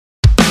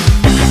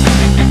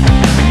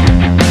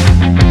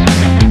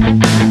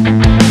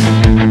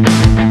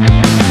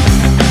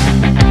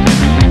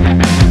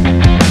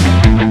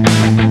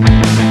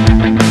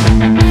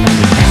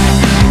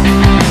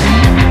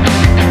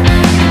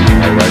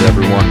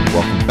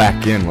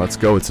back in. Let's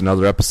go. It's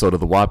another episode of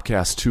the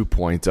Wobcast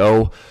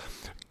 2.0.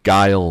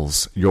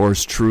 Giles,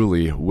 yours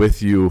truly,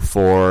 with you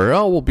for,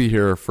 we'll be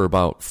here for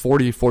about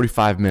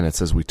 45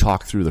 minutes as we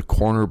talk through the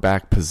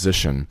cornerback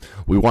position.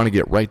 We want to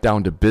get right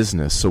down to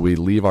business, so we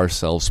leave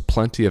ourselves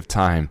plenty of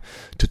time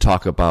to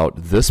talk about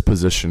this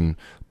position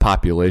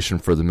population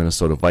for the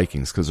Minnesota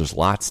Vikings, because there's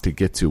lots to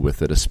get to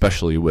with it,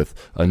 especially with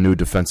a new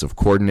defensive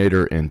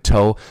coordinator in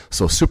tow.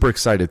 So super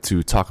excited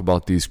to talk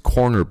about these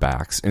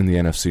cornerbacks in the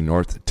NFC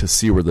North to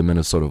see where the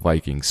Minnesota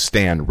Vikings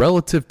stand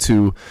relative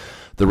to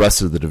the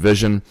rest of the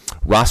division.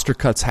 Roster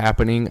cuts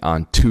happening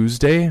on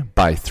Tuesday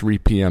by 3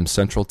 p.m.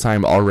 Central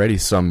Time. Already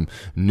some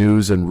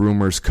news and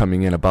rumors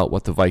coming in about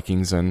what the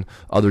Vikings and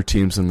other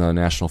teams in the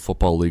National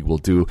Football League will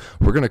do.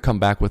 We're going to come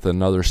back with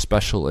another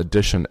special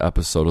edition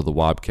episode of the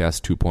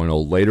Wobcast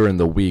 2.0 later in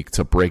the week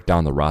to break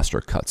down the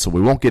roster cuts. So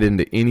we won't get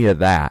into any of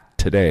that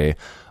today.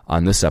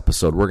 On this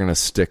episode, we're going to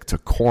stick to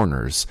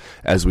corners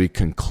as we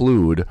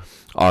conclude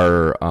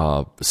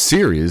our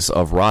series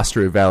of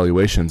roster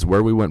evaluations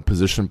where we went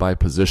position by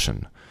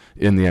position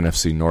in the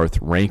NFC North,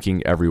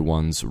 ranking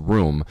everyone's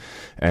room.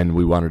 And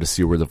we wanted to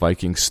see where the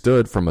Vikings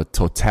stood from a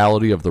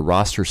totality of the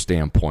roster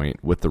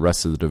standpoint with the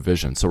rest of the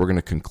division. So we're going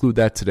to conclude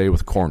that today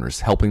with corners.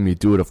 Helping me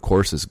do it, of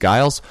course, is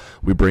Giles.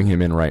 We bring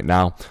him in right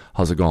now.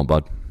 How's it going,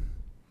 bud?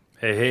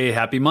 Hey,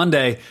 happy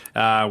Monday.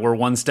 We're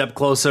one step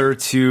closer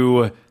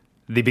to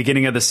the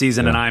beginning of the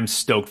season, and I'm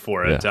stoked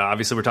for it.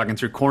 Obviously, we're talking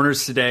through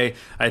corners today.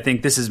 I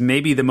think this is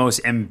maybe the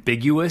most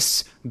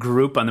ambiguous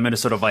group on the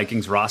Minnesota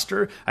Vikings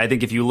roster. I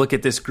think if you look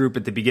at this group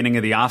at the beginning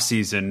of the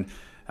offseason,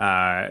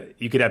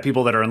 you could have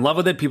people that are in love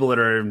with it, people that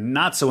are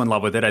not so in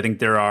love with it. I think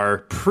there are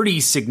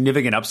pretty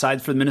significant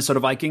upsides for the Minnesota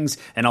Vikings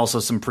and also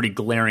some pretty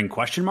glaring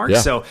question marks.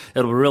 Yeah. So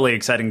it'll be really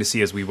exciting to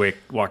see as we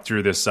walk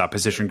through this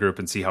position group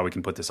and see how we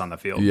can put this on the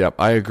field. Yep,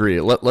 I agree.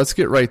 Let's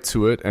get right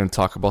to it and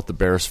talk about the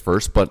Bears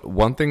first. But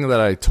one thing that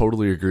I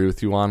totally agree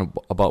with you on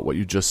about what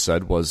you just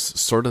said was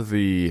sort of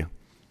the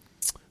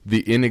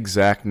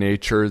inexact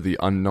nature, the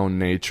unknown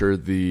nature,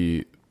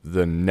 the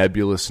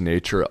nebulous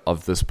nature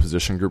of this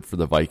position group for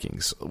the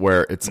Vikings,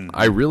 where it's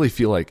I really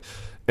feel like,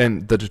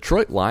 and the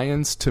Detroit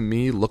Lions to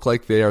me look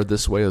like they are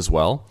this way as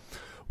well,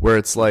 where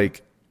it's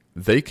like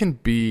they can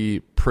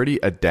be pretty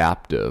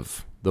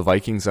adaptive, the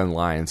Vikings and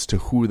Lions, to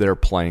who they're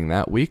playing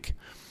that week,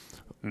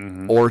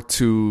 or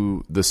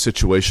to the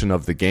situation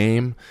of the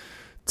game,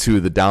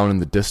 to the down in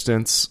the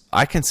distance.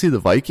 I can see the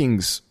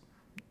Vikings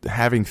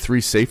having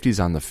 3 safeties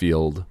on the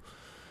field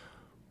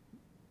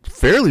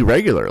fairly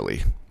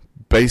regularly.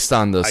 Based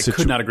on the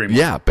could not agree more.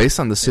 Yeah, based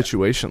on the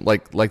situation.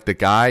 Like the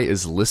guy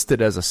is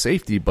listed as a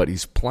safety, but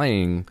he's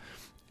playing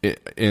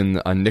in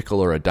a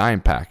nickel or a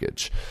dime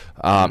package.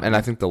 And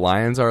I think the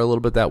Lions are a little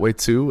bit that way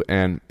too.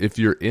 And if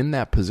you're in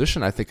that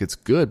position, I think it's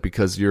good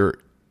because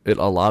it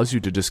allows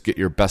you to just get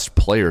your best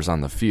players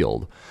on the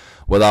field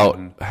without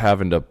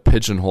having to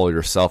pigeonhole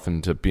yourself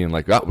into being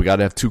like, we got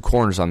to have 2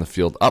 corners on the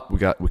field. We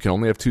can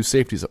only have 2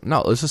 safeties.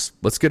 No,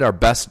 let's get our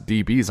best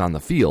DBs on the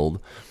field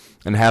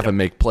and have them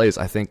make plays.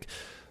 I think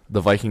the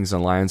Vikings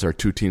and Lions are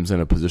 2 teams in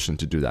a position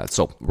to do that.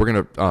 So we're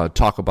going to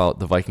talk about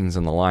the Vikings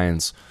and the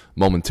Lions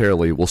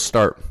momentarily. We'll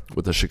start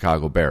with the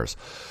Chicago Bears.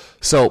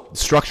 So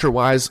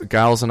structure-wise,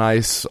 Giles and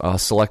I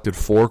selected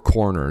 4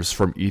 corners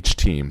from each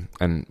team,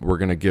 and we're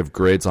going to give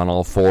grades on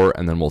all 4,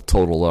 and then we'll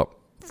total up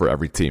for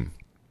every team.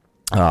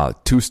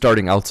 2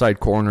 starting outside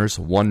corners,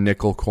 1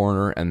 nickel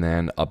corner, and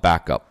then a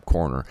backup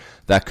corner.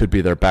 That could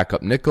be their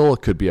backup nickel.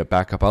 It could be a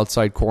backup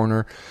outside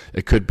corner.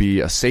 It could be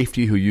a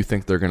safety who you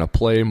think they're going to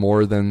play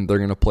more than they're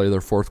going to play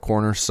their 4th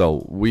corner.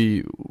 So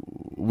we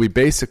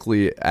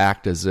basically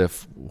act as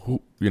if,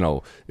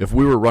 if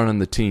we were running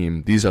the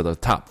team, these are the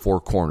top 4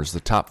 corners,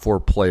 the top 4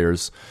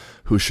 players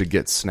who should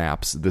get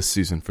snaps this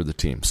season for the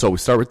team. So we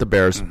start with the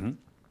Bears.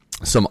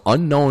 Some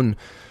unknown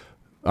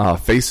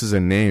faces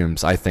and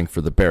names, I think, for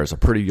the Bears. A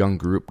pretty young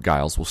group,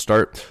 Giles. We'll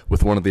start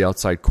with one of the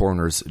outside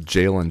corners,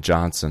 Jalen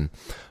Johnson.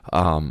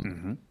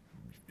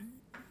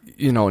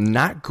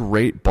 Not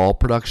great ball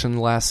production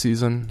last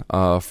season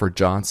for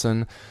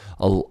Johnson.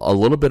 A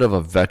little bit of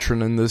a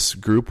veteran in this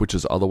group, which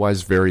is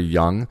otherwise very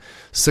young.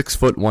 6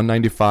 foot,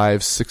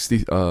 195,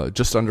 60,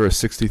 just under a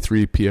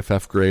 63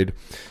 PFF grade.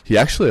 He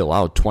actually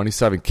allowed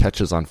 27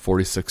 catches on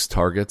 46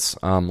 targets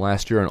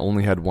last year and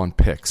only had 1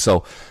 pick.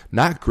 So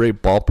not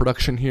great ball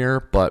production here,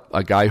 but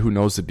a guy who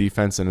knows the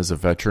defense and is a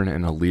veteran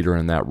and a leader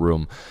in that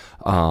room.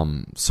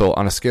 So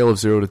on a scale of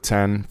 0 to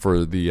 10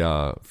 for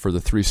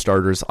the 3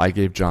 starters, I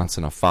gave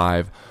Johnson a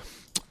 5.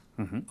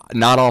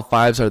 Not all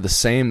 5s are the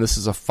same. This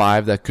is a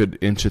 5 that could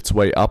inch its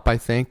way up, I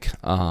think.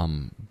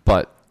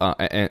 But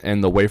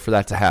the way for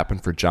that to happen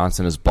for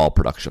Johnson is ball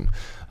production.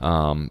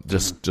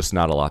 Just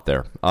not a lot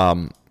there.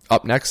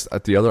 Up next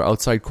at the other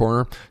outside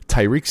corner,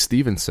 Tyreek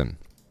Stevenson.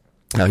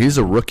 Now he's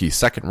a rookie,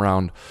 second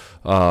round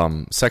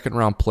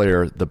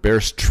player. The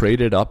Bears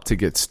traded up to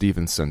get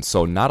Stevenson,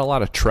 so not a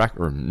lot of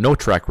no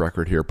track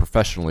record here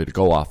professionally to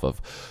go off of.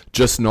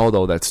 Just know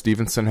though that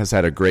Stevenson has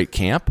had a great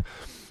camp.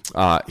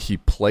 He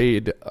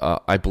played,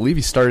 I believe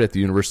he started at the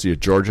University of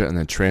Georgia and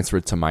then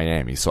transferred to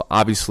Miami. So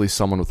obviously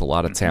someone with a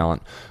lot of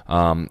talent,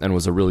 and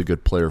was a really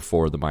good player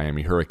for the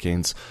Miami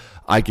Hurricanes.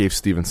 I gave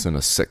Stevenson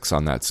a 6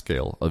 on that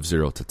scale of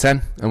 0 to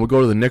 10. And we'll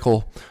go to the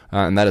nickel,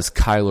 and that is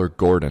Kyler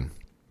Gordon.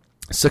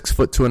 6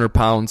 foot, 200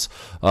 pounds,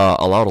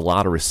 allowed a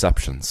lot of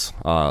receptions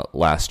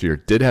last year.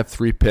 Did have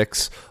 3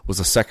 picks,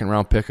 was a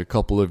second-round pick a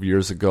couple of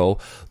years ago.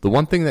 The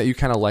one thing that you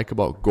kind of like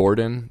about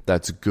Gordon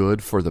that's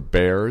good for the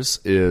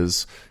Bears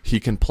is he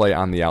can play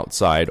on the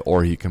outside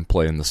or he can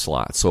play in the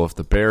slot. So if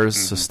the Bears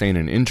sustain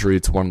an injury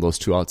to one of those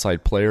two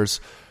outside players,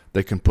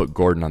 they can put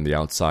Gordon on the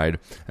outside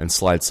and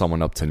slide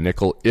someone up to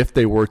nickel. If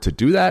they were to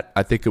do that,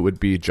 I think it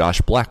would be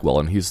Josh Blackwell,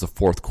 and he's the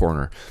 4th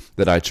corner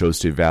that I chose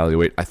to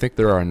evaluate. I think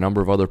there are a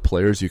number of other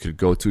players you could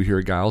go to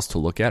here, Giles, to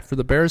look at for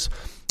the Bears.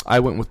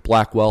 I went with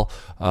Blackwell,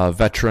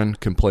 veteran,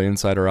 can play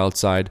inside or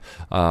outside.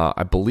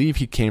 I believe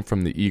he came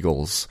from the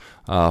Eagles,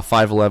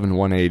 5'11",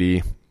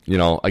 180. You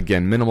know,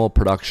 again, minimal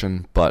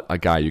production, but a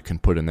guy you can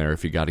put in there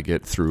if you got to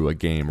get through a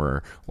game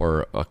or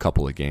a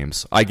couple of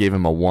games. I gave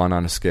him a 1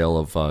 on a scale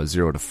of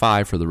 0 to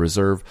 5 for the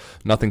reserve.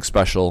 Nothing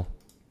special,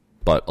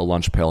 but a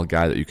lunch pail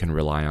guy that you can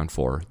rely on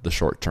for the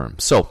short term.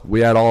 So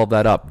we add all of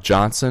that up.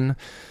 Johnson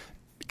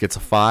gets a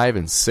 5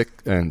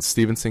 and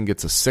Stevenson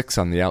gets a 6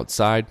 on the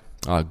outside.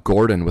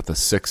 Gordon with a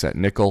 6 at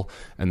nickel,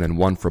 and then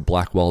 1 for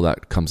Blackwell.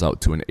 That comes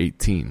out to an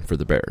 18 for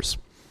the Bears.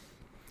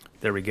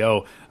 There we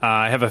go.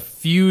 I have a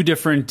few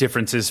different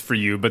differences for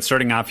you, but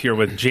starting off here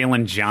with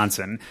Jalen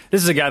Johnson.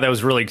 This is a guy that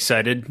was really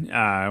excited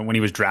when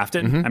he was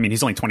drafted. I mean,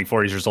 he's only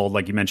 24 years old,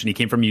 like you mentioned. He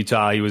came from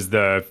Utah. He was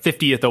the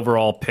 50th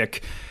overall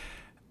pick.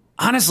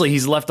 Honestly,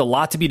 he's left a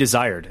lot to be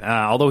desired.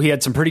 Although he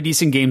had some pretty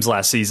decent games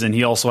last season,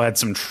 he also had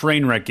some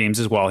train wreck games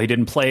as well. He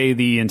didn't play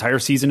the entire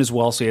season as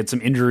well, so he had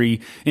some injury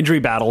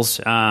battles.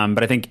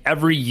 But I think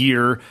every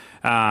year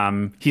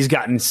he's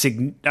gotten,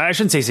 I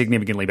shouldn't say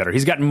significantly better.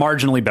 He's gotten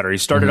marginally better. He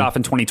started off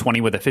in 2020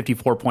 with a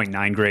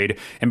 54.9 grade,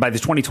 and by the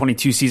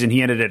 2022 season,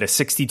 he ended at a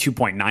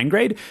 62.9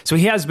 grade. So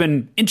he has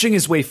been inching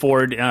his way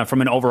forward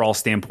from an overall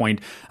standpoint.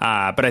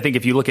 But I think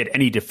if you look at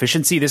any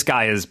deficiency, this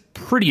guy is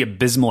pretty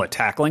abysmal at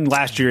tackling.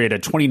 Last year, he had a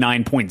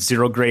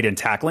 29.0 grade in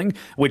tackling,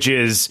 which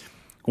is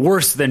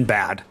worse than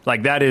bad.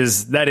 Like that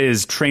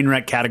is train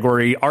wreck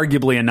category,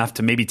 arguably enough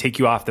to maybe take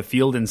you off the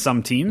field in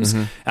some teams.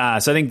 So I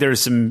think there's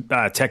some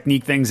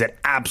technique things that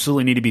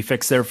absolutely need to be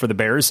fixed there for the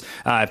Bears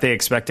if they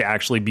expect to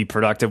actually be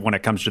productive when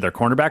it comes to their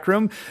cornerback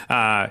room.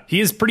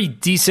 He is pretty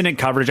decent at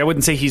coverage. I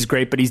wouldn't say he's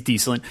great, but he's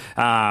decent.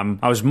 I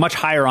was much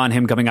higher on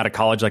him coming out of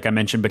college, like I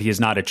mentioned, but he has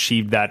not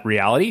achieved that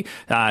reality.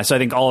 So I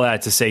think all of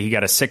that to say he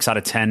got a 6 out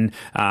of 10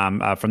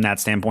 from that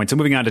standpoint. So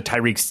moving on to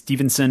Tyreek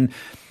Stevenson.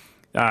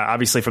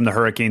 Obviously from the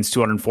Hurricanes,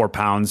 204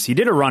 pounds. He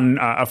did a run,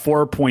 a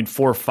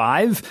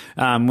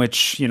 4.45,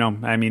 which, you know,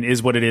 I mean,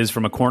 is what it is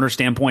from a corner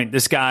standpoint.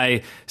 This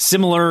guy,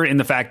 similar in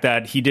the fact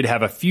that he did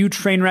have a few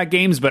train wreck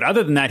games, but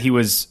other than that, he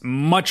was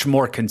much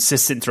more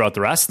consistent throughout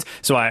the rest.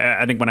 So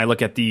I think when I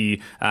look at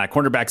the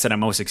cornerbacks that I'm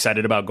most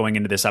excited about going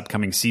into this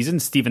upcoming season,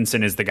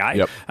 Stevenson is the guy.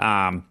 Yep.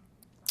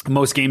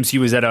 Most games he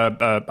was at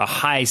a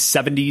high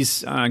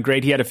 70s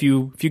grade. He had a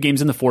few games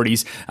in the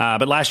 40s,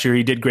 but last year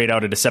he did grade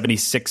out at a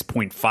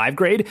 76.5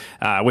 grade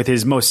with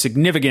his most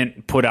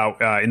significant put out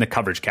in the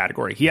coverage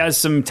category. He has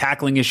some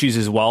tackling issues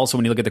as well. So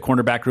when you look at the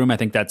cornerback room, I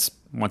think that's,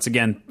 once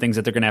again, things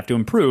that they're going to have to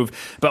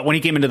improve. But when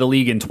he came into the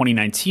league in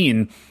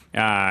 2019,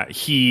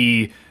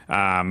 he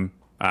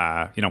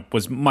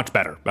was much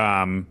better.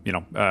 I'm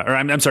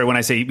sorry, when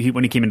I say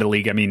when he came into the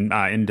league, I mean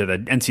into the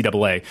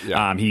NCAA.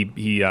 Yeah.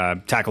 He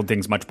tackled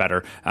things much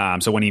better.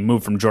 So when he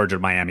moved from Georgia to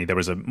Miami, there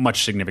was a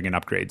much significant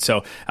upgrade.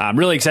 So I'm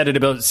really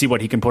excited to see what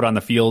he can put on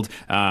the field.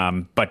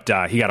 But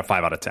he got a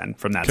 5 out of 10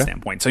 from that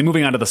standpoint. So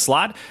moving on to the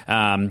slot,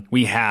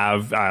 we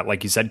have,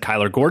 like you said,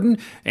 Kyler Gordon.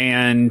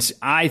 And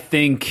I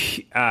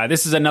think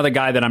this is another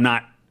guy that I'm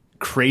not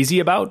crazy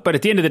about, but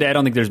at the end of the day, I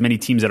don't think there's many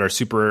teams that are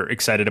super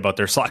excited about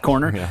their slot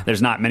corner. Yeah.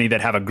 There's not many that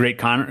have a great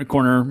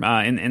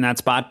corner in that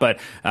spot,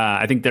 but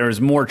I think there's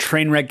more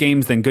train wreck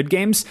games than good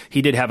games.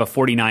 He did have a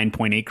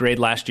 49.8 grade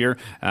last year.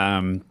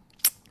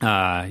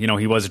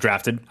 He was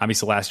drafted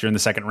obviously last year in the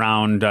second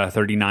round,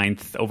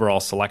 39th overall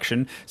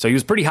selection. So he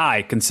was pretty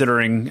high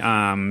considering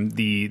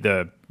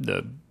the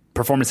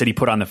performance that he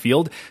put on the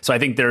field. So I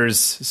think there's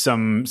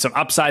some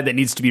upside that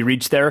needs to be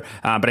reached there.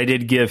 But I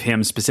did give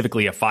him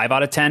specifically a 5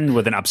 out of 10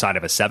 with an upside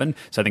of a 7.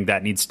 So I think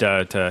that needs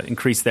to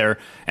increase there.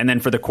 And then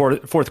for the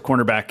fourth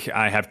cornerback,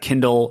 I have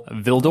Kindle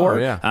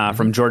Vildor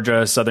from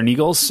Georgia Southern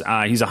Eagles.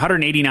 He's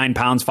 189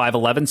 pounds,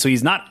 5'11". So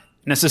he's not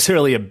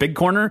necessarily a big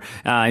corner.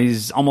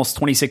 He's almost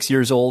 26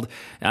 years old.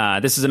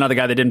 This is another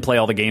guy that didn't play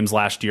all the games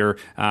last year.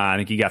 I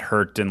think he got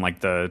hurt in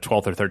like the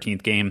 12th or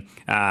 13th game.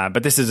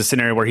 But this is a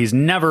scenario where he's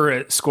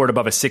never scored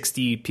above a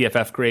 60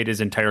 PFF grade his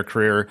entire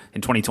career.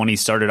 In 2020, he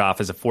started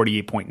off as a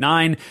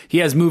 48.9. He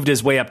has moved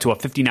his way up to a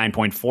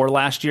 59.4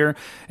 last year.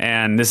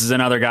 And this is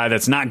another guy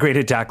that's not great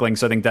at tackling.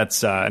 So I think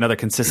that's another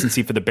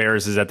consistency for the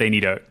Bears is that they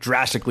need to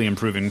drastically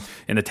improve in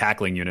the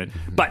tackling unit.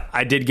 But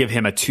I did give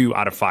him a 2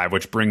 out of 5,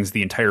 which brings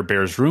the entire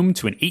Bears room team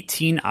to an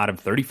 18 out of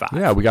 35.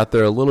 Yeah, we got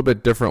there a little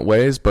bit different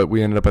ways, but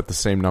we ended up at the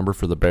same number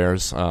for the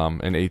Bears,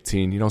 an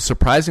 18. You know,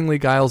 surprisingly,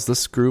 Giles,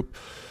 this group,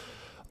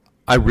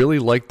 I really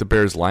liked the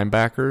Bears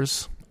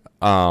linebackers.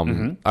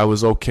 I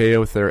was okay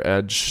with their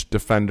edge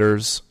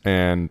defenders,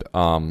 and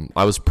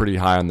I was pretty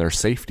high on their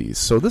safeties.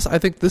 So I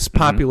think this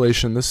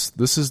population,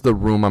 this is the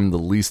room I'm the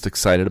least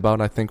excited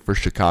about, I think, for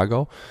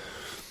Chicago.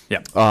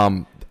 Yeah.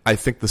 I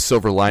think the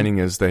silver lining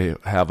is they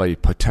have a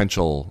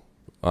potential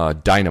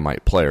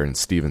dynamite player in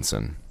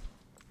Stevenson.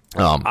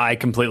 I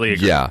completely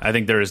agree. Yeah. I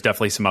think there is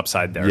definitely some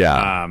upside there.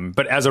 Yeah.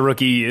 But as a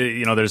rookie,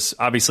 you know, there's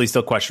obviously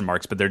still question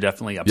marks, but they're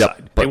definitely upside.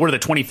 Yep, they were the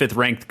 25th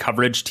ranked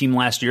coverage team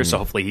last year, so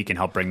hopefully he can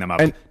help bring them up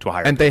to a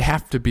higher And place. they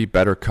have to be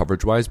better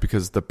coverage-wise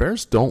because the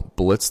Bears don't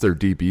blitz their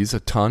DBs a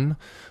ton.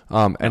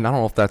 And I don't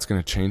know if that's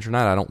going to change or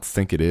not. I don't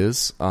think it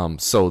is.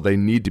 So they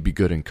need to be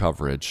good in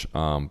coverage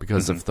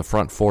because if the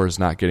front four is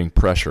not getting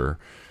pressure,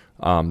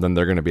 then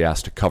they're going to be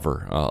asked to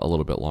cover a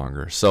little bit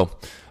longer. So,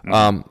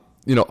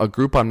 you know, a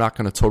group I'm not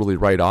going to totally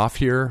write off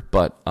here,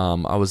 but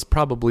I was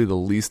probably the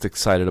least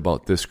excited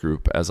about this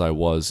group as I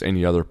was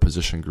any other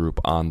position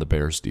group on the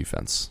Bears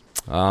defense.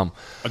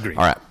 Agreed.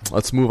 All right,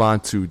 let's move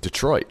on to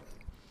Detroit.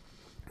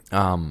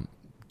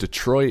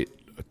 Detroit,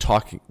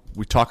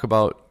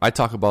 I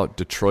talk about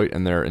Detroit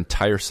and their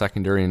entire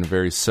secondary in a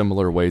very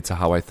similar way to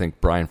how I think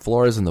Brian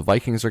Flores and the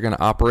Vikings are going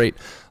to operate.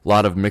 A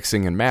lot of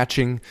mixing and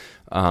matching.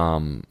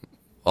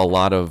 A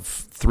lot of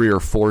 3 or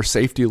 4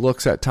 safety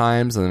looks at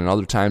times, and then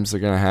other times they're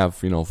going to have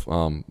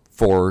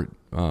 4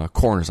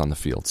 corners on the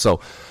field. So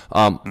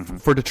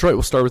for Detroit,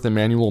 we'll start with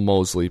Emmanuel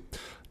Moseley.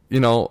 You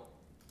know,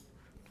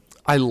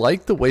 I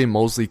like the way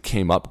Moseley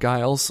came up,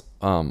 Giles,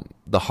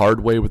 the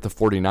hard way with the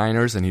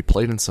 49ers, and he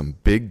played in some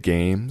big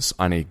games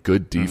on a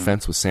good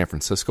defense with San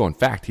Francisco. In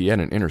fact, he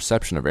had an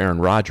interception of Aaron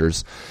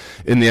Rodgers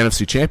in the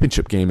NFC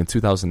Championship game in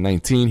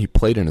 2019. He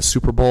played in a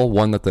Super Bowl,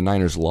 one that the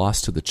Niners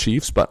lost to the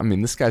Chiefs. But, I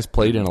mean, this guy's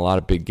played in a lot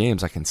of big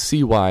games. I can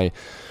see why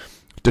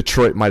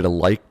Detroit might have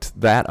liked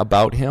that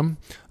about him.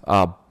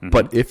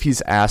 But if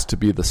he's asked to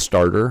be the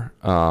starter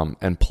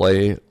and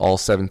play all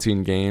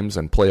 17 games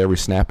and play every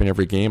snap in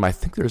every game, I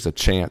think there's a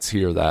chance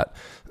here that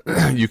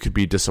you could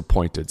be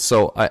disappointed.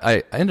 So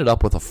I ended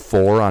up with a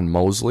 4 on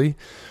Moseley,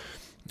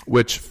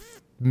 which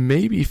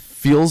maybe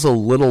feels a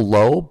little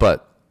low,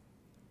 but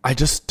I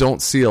just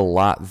don't see a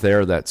lot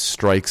there that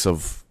strikes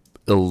of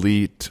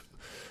elite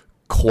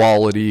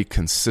quality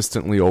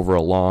consistently over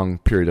a long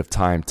period of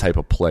time type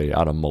of play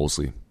out of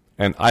Moseley.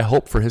 And I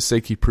hope for his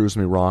sake he proves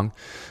me wrong.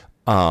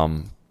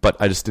 But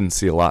I just didn't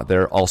see a lot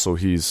there. Also,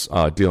 he's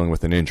dealing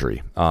with an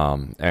injury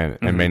and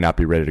may not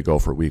be ready to go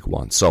for week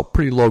 1. So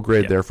pretty low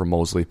grade there for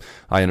Moseley.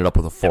 I ended up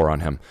with a 4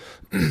 on him.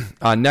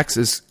 Next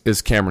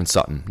is Cameron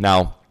Sutton.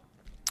 Now,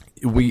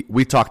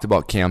 we talked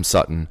about Cam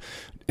Sutton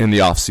in the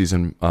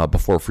offseason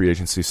before free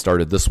agency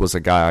started. This was a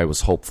guy I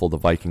was hopeful the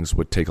Vikings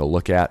would take a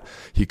look at.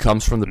 He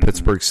comes from the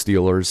Pittsburgh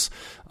Steelers,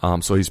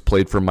 so he's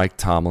played for Mike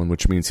Tomlin,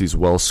 which means he's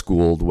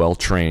well-schooled,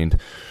 well-trained.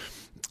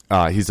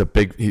 He's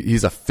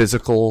a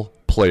physical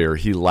player.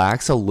 He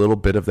lacks a little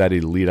bit of that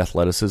elite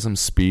athleticism,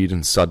 speed,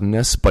 and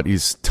suddenness, but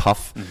he's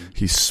tough.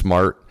 He's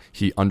smart.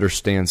 He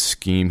understands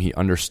scheme. He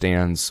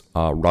understands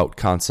route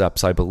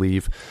concepts, I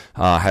believe.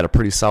 Had a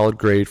pretty solid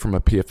grade from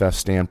a PFF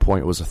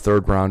standpoint. Was a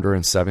 3rd rounder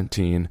in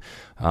 17.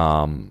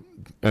 And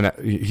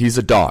he's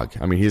a dog.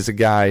 I mean, he's a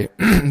guy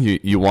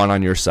you want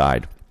on your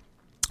side.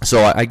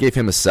 So I gave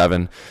him a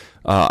 7.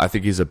 I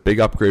think he's a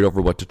big upgrade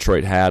over what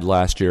Detroit had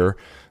last year.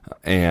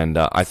 And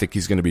I think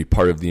he's going to be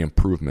part of the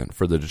improvement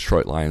for the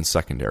Detroit Lions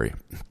secondary.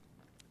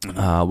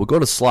 We'll go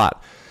to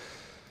slot.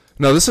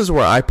 Now, this is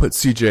where I put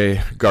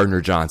C.J.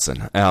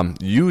 Gardner-Johnson.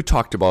 You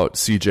talked about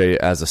C.J.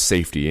 as a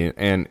safety,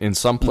 and in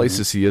some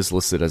places he is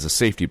listed as a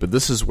safety, but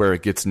this is where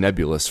it gets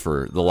nebulous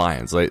for the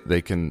Lions.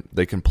 They can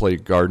play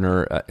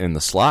Gardner in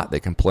the slot. They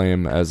can play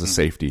him as a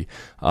safety.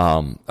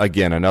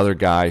 Again, another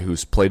guy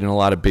who's played in a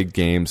lot of big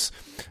games.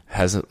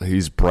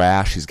 He's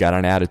brash. He's got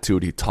an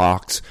attitude. He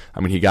talks.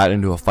 I mean, he got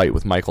into a fight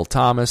with Michael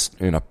Thomas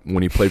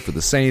when he played for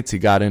the Saints. He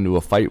got into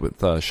a fight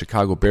with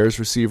Chicago Bears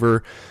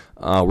receiver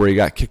where he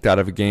got kicked out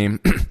of a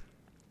game.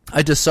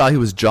 I just saw he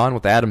was jawing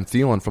with Adam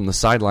Thielen from the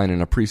sideline in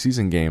a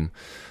preseason game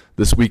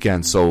this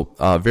weekend. So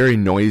very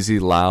noisy,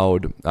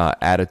 loud,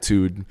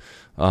 attitude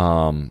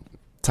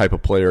type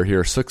of player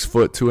here. 6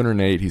 foot,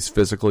 208. He's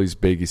physical. He's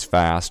big. He's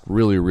fast.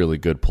 Really, really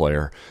good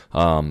player.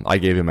 I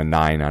gave him a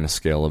 9 on a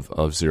scale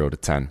of 0 to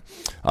 10.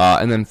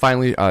 And then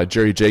finally,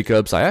 Jerry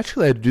Jacobs. I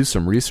actually had to do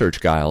some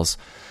research, Giles.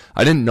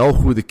 I didn't know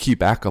who the key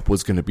backup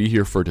was going to be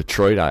here for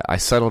Detroit. I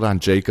settled on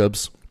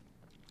Jacobs.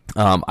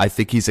 I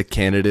think he's a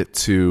candidate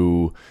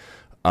to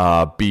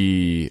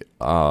be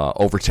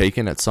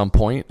overtaken at some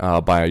point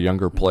by a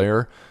younger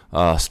player.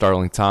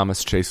 Starling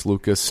Thomas, Chase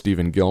Lucas,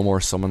 Stephen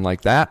Gilmore, someone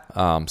like that.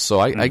 So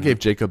I gave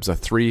Jacobs a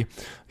 3.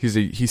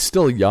 He's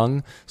still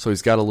young, so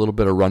he's got a little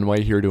bit of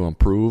runway here to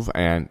improve,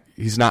 and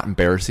he's not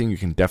embarrassing. You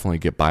can definitely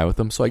get by with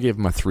him. So I gave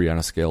him a 3 on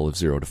a scale of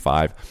 0 to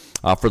 5.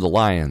 For the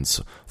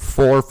Lions,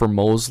 4 for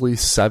Mosley,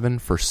 7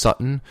 for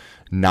Sutton,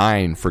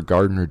 9 for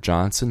Gardner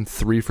Johnson,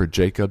 3 for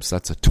Jacobs.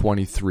 That's a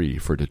 23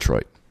 for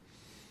Detroit.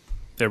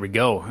 There we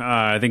go.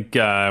 I think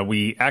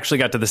we actually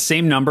got to the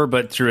same number,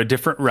 but through a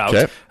different route.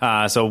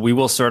 Okay. So we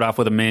will start off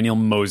with Emmanuel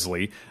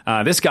Mosley.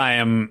 This guy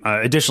I'm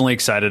additionally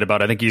excited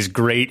about. I think he's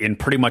great in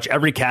pretty much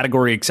every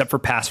category except for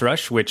pass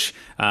rush, which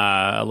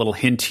a little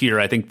hint here.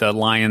 I think the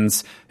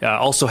Lions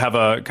also have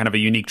a kind of a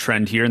unique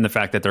trend here in the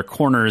fact that their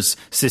corners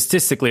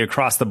statistically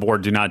across the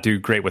board do not do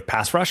great with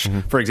pass rush.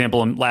 For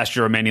example, last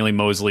year, Emmanuel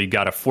Mosley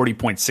got a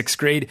 40.6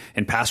 grade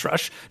in pass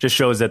rush. Just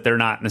shows that they're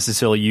not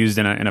necessarily used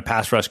in a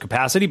pass rush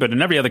capacity, but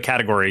in every other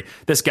category,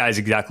 this guy's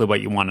exactly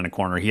what you want in a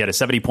corner. He had a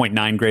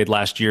 70.9 grade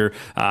last year.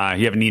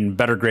 He had an even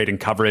better grade in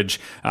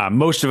coverage.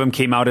 Most of them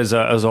came out as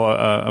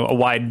a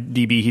wide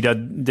DB. He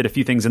did a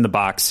few things in the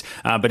box,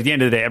 but at the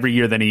end of the day, every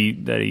year that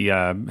he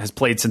has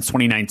played since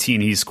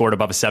 2019, he's scored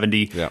above a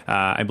 70. Yeah.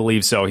 I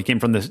believe so. He came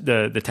from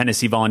the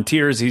Tennessee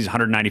Volunteers. He's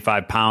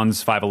 195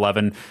 pounds,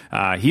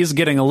 5'11". He is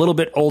getting a little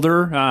bit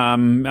older, a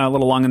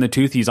little long in the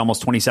tooth. He's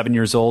almost 27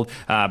 years old,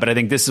 but I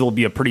think this will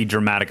be a pretty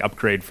dramatic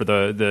upgrade for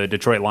the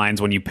Detroit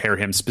Lions when you pair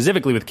him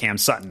specifically with Cam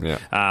Sutton,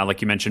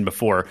 like you mentioned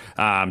before.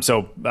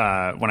 So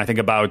when I think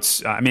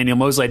about Emmanuel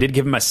Mosley, I did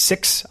give him a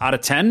 6 out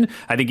of 10.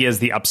 I think he has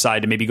the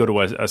upside to maybe go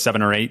to a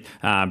 7 or 8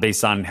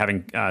 based on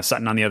having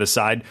Sutton on the other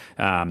side.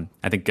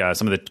 I think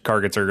some of the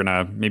targets are going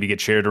to maybe get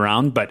shared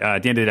around, but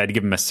at the end of the day, I'd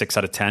give him a 6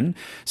 out of 10.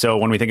 So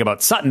when we think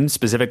about Sutton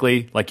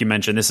specifically, like you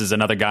mentioned, this is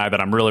another guy that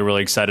I'm really,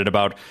 really excited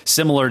about.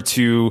 Similar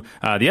to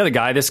the other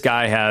guy, this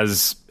guy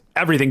has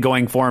everything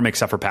going for him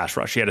except for pass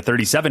rush. He had a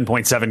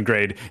 37.7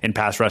 grade in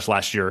pass rush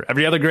last year.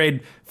 Every other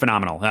grade,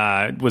 phenomenal.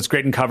 Was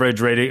great in coverage,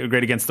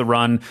 great against the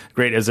run,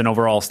 great as an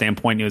overall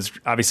standpoint. He was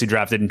obviously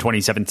drafted in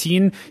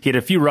 2017. He had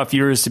a few rough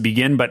years to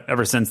begin, but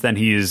ever since then,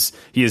 he has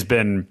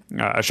been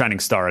a shining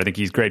star. I think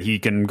he's great. He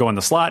can go in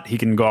the slot. He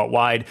can go out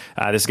wide.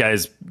 This guy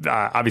is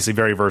obviously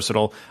very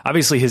versatile.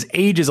 Obviously, his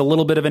age is a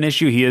little bit of an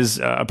issue. He is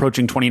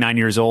approaching 29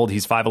 years old.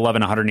 He's 5'11",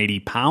 180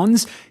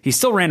 pounds. He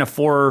still ran a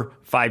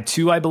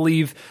 4.52, I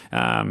believe.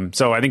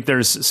 So I think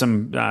there's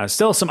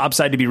still some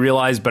upside to be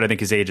realized, but I think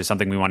his age is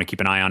something we want to keep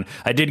an eye on.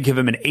 I did give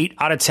him an 8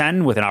 out of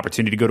 10 with an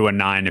opportunity to go to a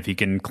 9 if he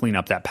can clean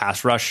up that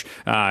pass rush.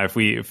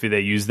 If they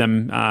use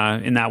them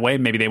in that way,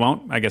 maybe they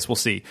won't. I guess we'll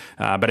see.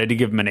 But I did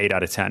give him an 8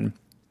 out of 10.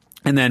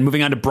 And then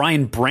moving on to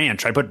Brian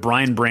Branch. I put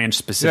Brian Branch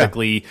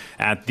specifically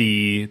at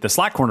the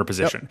slot corner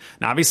position.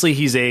 Now, obviously,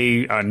 he's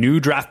a new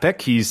draft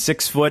pick. He's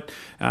 6 foot,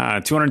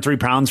 203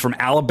 pounds from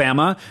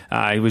Alabama.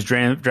 He was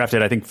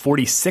drafted, I think,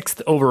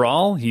 46th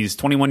overall. He's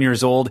 21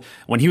 years old.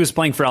 When he was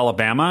playing for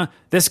Alabama,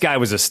 this guy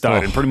was a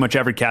stud in pretty much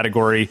every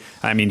category.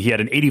 I mean, he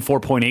had an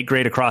 84.8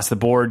 grade across the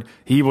board.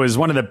 He was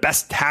one of the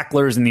best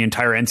tacklers in the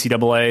entire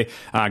NCAA.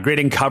 Great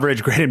in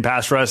coverage, great in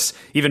pass rush,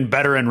 even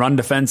better in run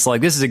defense.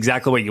 Like, this is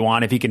exactly what you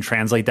want if he can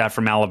translate that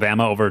from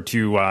Alabama over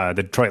to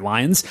the Detroit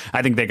Lions.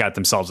 I think they got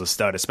themselves a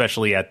stud,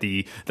 especially at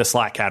the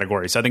slot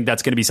category. So I think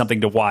that's going to be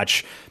something to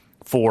watch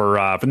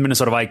for the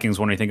Minnesota Vikings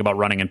when we think about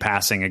running and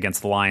passing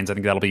against the Lions. I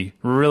think that'll be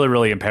really,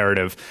 really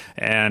imperative.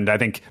 And I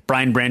think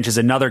Brian Branch is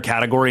another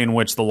category in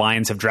which the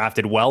Lions have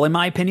drafted well, in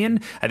my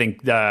opinion. I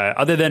think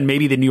other than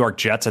maybe the New York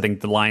Jets, I think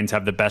the Lions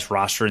have the best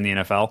roster in the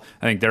NFL.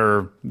 I think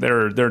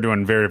they're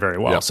doing very, very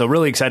well. Yep. So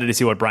really excited to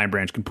see what Brian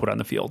Branch can put on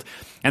the field.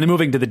 And then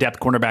moving to the depth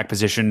cornerback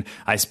position,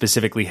 I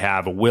specifically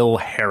have Will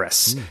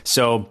Harris.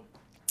 So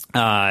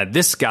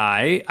this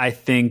guy, I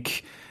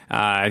think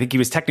he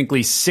was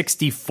technically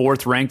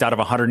 64th ranked out of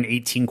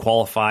 118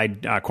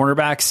 qualified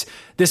cornerbacks.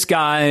 This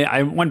guy,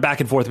 I went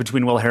back and forth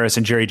between Will Harris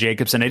and Jerry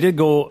Jacobs, and I did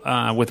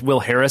go with Will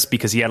Harris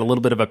because he had a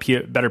little bit of a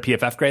better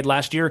PFF grade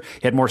last year.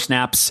 He had more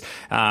snaps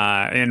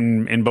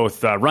in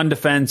both run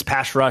defense,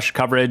 pass rush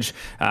coverage.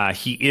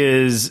 He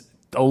is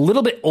a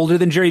little bit older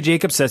than Jerry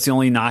Jacobs. That's the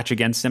only notch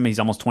against him. He's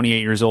almost 28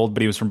 years old,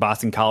 but he was from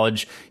Boston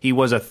College. He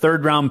was a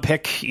 3rd-round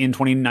pick in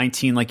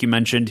 2019, like you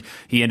mentioned.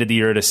 He ended the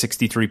year at a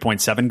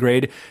 63.7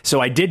 grade. So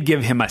I did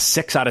give him a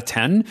 6 out of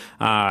 10.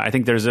 I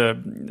think there's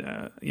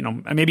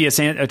maybe a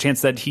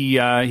chance that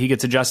he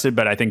gets adjusted,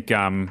 but I think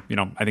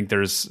I think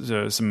there's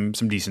some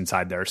decent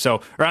side there. So,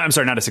 or I'm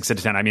sorry, not a 6 out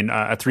of 10. I mean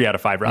a 3 out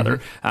of 5 rather.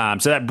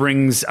 So that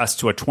brings us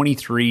to a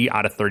 23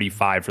 out of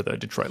 35 for the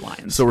Detroit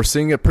Lions. So we're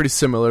seeing it pretty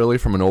similarly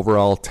from an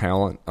overall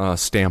talent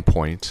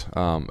standpoint.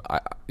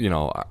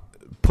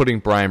 Putting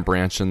Brian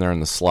Branch in there in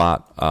the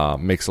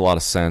slot makes a lot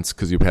of sense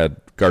because you've had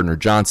Gardner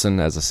Johnson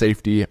as a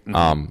safety.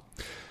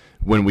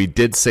 When we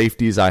did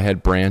safeties, I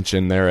had Branch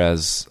in there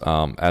as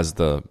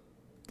the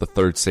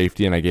 3rd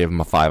safety, and I gave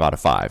him a 5 out of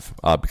 5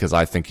 because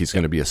I think he's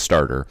going to be a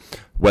starter.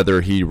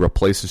 Whether he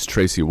replaces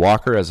Tracy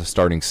Walker as a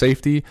starting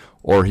safety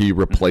or he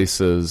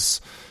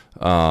replaces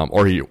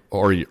or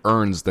he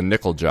earns the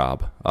nickel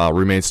job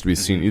remains to be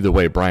seen. Either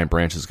way, Brian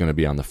Branch is going to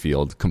be on the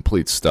field,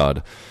 complete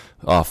stud.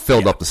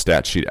 filled up the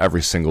stat sheet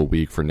every single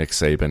week for Nick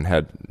Saban.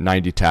 Had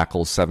 90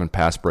 tackles, 7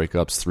 pass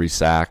breakups, 3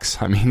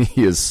 sacks. I mean,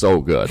 he is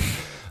so good.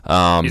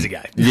 He's a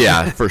guy.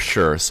 Yeah, for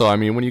sure. So, I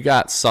mean, when you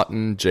got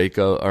Sutton,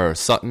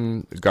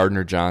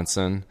 Gardner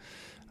Johnson,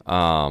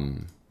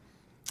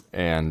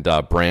 and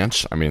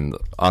Branch, I mean,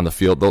 on the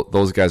field,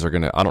 those guys are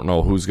going to, I don't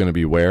know who's going to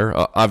be where.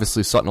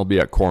 Obviously, Sutton will be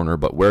at corner,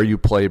 but where you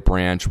play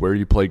Branch, where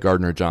you play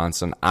Gardner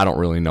Johnson, I don't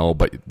really know,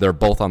 but they're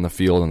both on the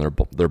field, and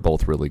they're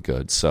both really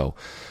good. So,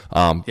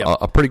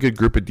 a pretty good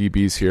group of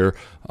DBs here,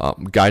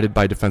 guided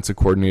by defensive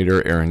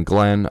coordinator Aaron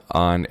Glenn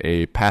on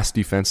a pass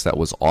defense that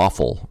was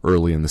awful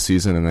early in the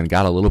season and then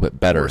got a little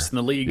bit better. Worse in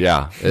the league.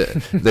 Yeah.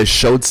 They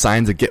showed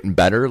signs of getting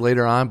better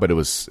later on, but it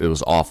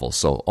was awful.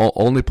 So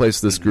only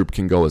place this group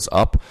can go is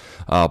up,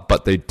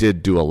 but they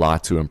did do a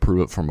lot to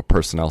improve it from a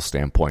personnel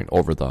standpoint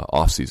over the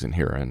offseason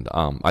here. And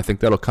I think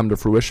that'll come to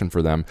fruition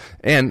for them.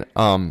 And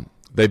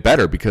they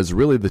better, because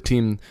really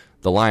the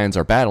Lions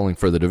are battling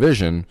for the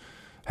division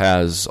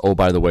has, oh,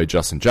 by the way,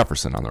 Justin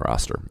Jefferson on the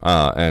roster.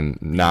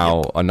 And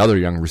now another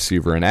young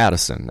receiver in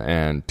Addison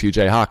and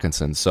TJ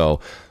Hawkinson. So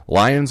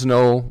Lions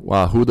know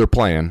who they're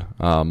playing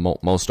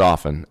most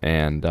often.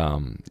 And,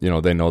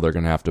 they know they're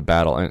going to have to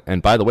battle.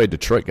 And by the way,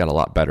 Detroit got a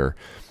lot better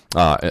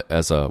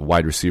as a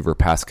wide receiver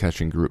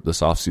pass-catching group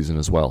this offseason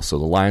as well. So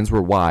the Lions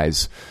were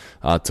wise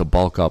to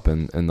bulk up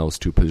in those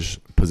two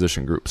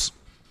position groups.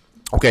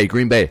 Okay,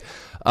 Green Bay.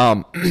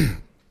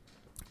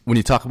 When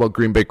you talk about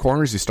Green Bay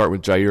corners, you start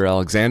with Jair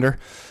Alexander,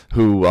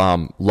 who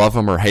love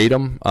him or hate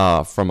him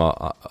from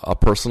a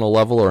personal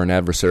level or an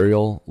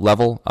adversarial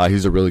level.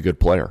 He's a really good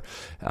player.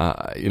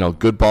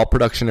 Good ball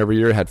production every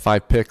year. Had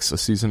 5 picks a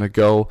season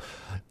ago.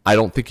 I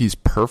don't think he's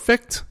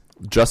perfect.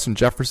 Justin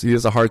Jefferson, he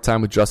has a hard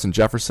time with Justin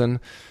Jefferson.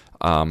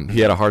 He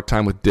had a hard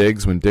time with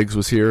Diggs when Diggs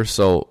was here.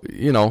 So,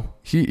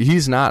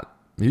 he's not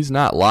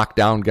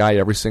lockdown guy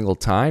every single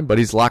time, but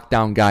he's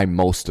lockdown guy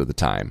most of the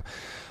time.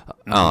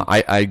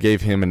 I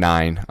gave him a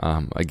 9.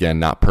 Again,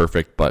 not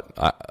perfect, but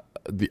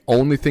the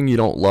only thing you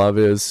don't love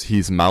is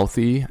he's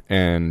mouthy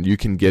and you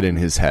can get in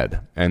his head.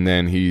 And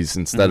then he's,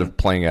 instead of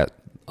playing at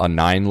a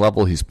 9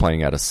 level, he's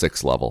playing at a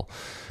 6 level.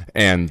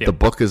 And the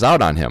book is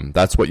out on him.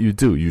 That's what you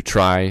do. You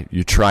try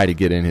to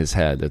get in his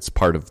head. It's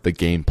part of the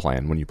game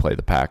plan when you play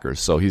the Packers.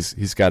 So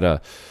he's got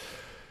to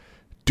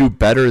do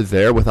better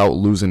there without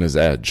losing his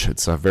edge.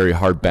 It's a very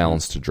hard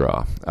balance to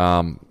draw.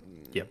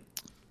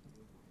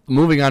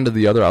 Moving on to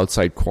the other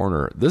outside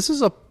corner. This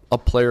is a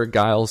player,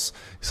 Giles.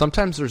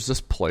 Sometimes there's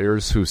just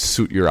players who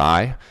suit your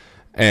eye,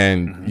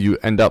 and you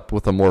end up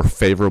with a more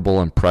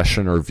favorable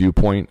impression or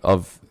viewpoint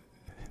of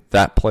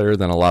that player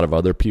than a lot of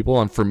other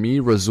people. And for me,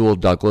 Rasul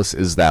Douglas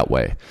is that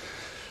way.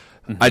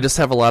 I just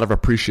have a lot of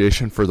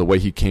appreciation for the way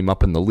he came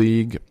up in the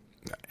league,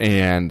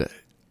 and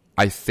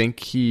I think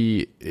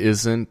he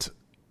isn't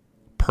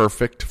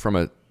perfect from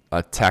a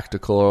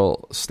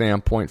tactical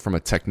standpoint, from a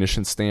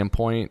technician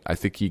standpoint. I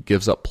think he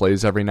gives up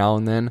plays every now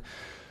and then.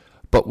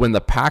 But when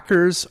the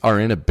Packers are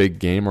in a big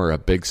game or a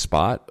big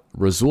spot,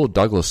 Rasul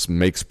Douglas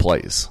makes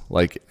plays.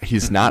 Like,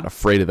 he's not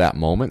afraid of that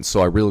moment,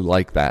 so I really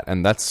like that.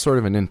 And that's sort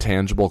of an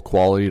intangible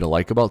quality to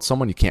like about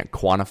someone. You can't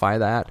quantify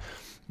that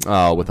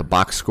with a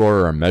box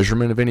score or a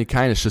measurement of any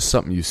kind. It's just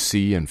something you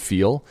see and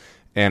feel,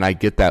 and I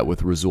get that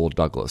with Rasul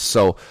Douglas.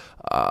 So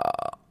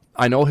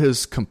I know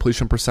his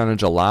completion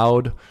percentage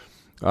allowed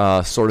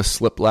sort of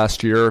slipped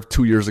last year.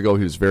 2 years ago,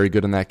 he was very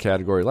good in that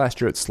category. Last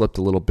year, it slipped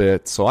a little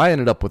bit. So I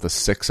ended up with a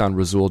 6 on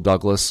Rasul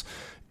Douglas.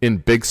 In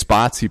big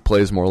spots, he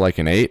plays more like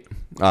an 8.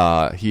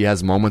 He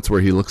has moments where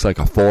he looks like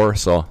a 4,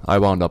 so I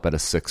wound up at a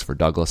 6 for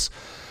Douglas.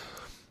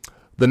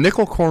 The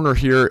nickel corner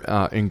here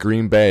in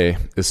Green Bay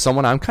is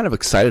someone I'm kind of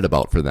excited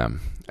about for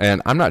them.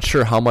 And I'm not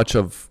sure how much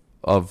of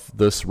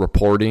this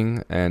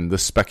reporting and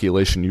this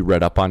speculation you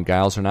read up on,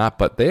 Giles, or not,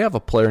 but they have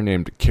a player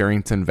named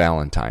Carrington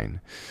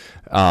Valentine,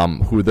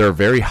 who they're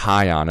very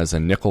high on as a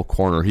nickel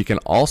corner. He can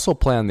also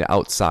play on the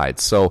outside.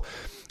 So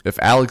if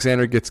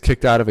Alexander gets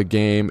kicked out of a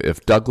game,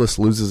 if Douglas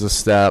loses a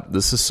step,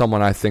 this is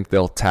someone I think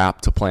they'll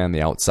tap to play on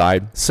the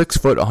outside. 6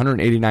 foot,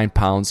 189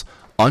 pounds,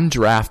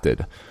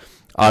 undrafted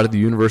out of the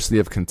University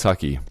of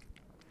Kentucky.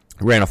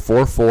 Ran a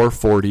 4.4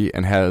 40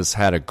 and has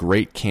had a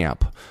great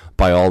camp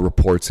by all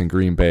reports in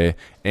Green Bay,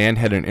 and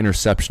had an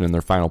interception in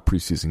their final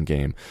preseason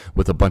game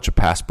with a bunch of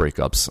pass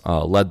breakups,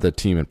 led the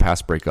team in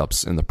pass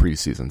breakups in the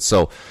preseason.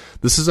 So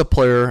this is a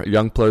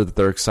young player that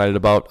they're excited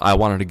about. I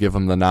wanted to give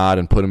him the nod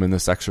and put him in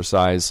this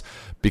exercise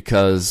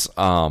because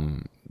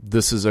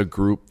this is a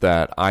group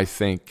that I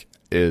think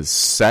is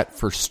set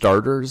for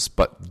starters,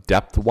 but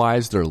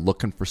depth-wise, they're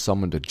looking for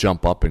someone to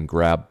jump up and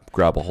grab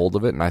a hold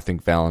of it, and I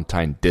think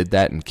Valentine did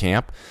that in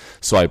camp.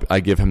 So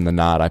I give him the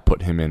nod. I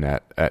put him in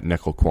at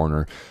nickel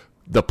corner.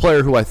 The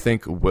player who I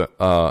think,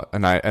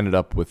 and I ended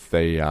up with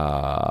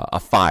a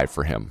 5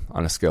 for him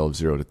on a scale of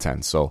 0 to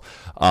 10. So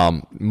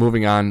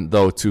moving on,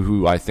 though, to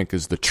who I think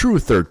is the true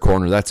third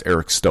corner, that's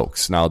Eric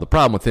Stokes. Now, the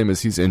problem with him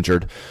is he's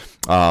injured,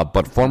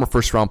 but former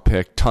first-round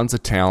pick, tons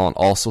of talent,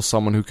 also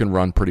someone who can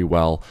run pretty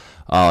well,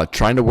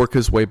 trying to work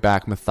his way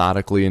back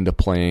methodically into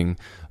playing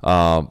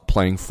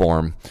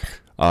form.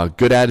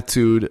 Good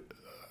attitude,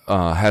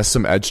 has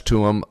some edge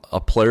to him, a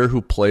player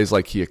who plays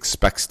like he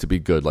expects to be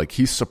good. Like,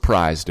 he's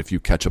surprised if you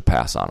catch a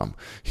pass on him.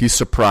 He's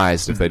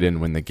surprised if they didn't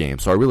win the game.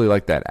 So I really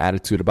like that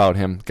attitude about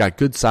him. Got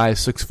good size,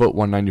 6 foot,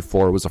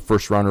 194. Was a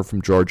first rounder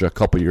from Georgia a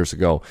couple years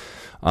ago.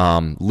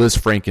 Liz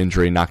Frank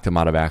injury knocked him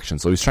out of action.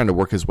 So he's trying to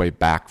work his way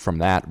back from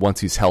that. Once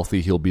he's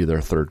healthy, he'll be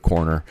their third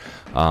corner.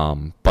 A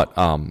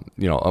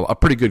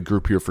pretty good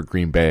group here for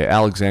Green Bay.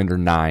 Alexander,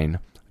 9.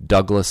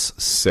 Douglas,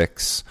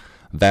 6.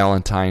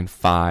 Valentine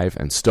 5,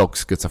 and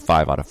Stokes gets a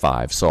 5 out of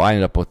 5. So I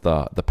end up with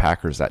the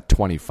Packers at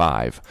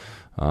 25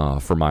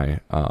 for my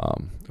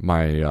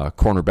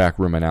cornerback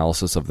room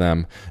analysis of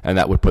them, and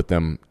that would put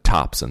them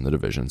tops in the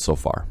division so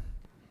far.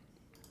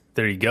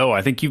 There you go.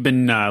 I think you've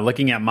been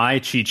looking at my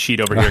cheat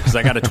sheet over here because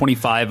I got a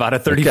 25 out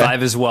of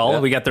 35 as well.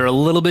 Yep. We got there a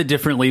little bit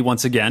differently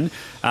once again.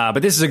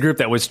 But this is a group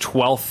that was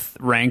 12th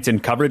ranked in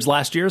coverage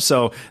last year,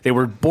 so they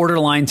were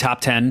borderline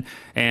top 10,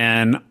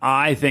 and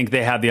I think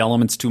they have the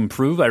elements to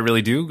improve. I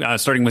really do.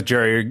 Starting with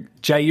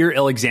Jair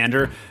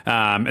Alexander.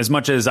 As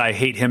much as I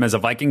hate him as a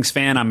Vikings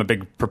fan, I'm a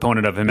big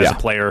proponent of him as a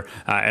player,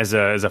 as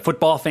a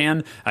football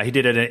fan. He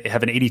did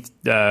have an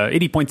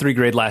 80.3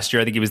 grade last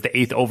year. I think he was the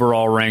 8th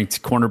overall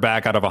ranked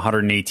cornerback out of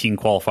 118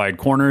 qualified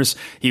corners.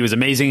 He was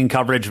amazing in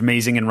coverage,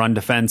 amazing in run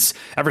defense.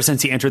 Ever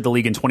since he entered the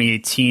league in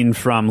 2018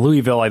 from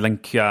Louisville, I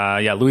think,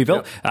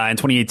 Louisville. Yep. In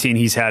 2018,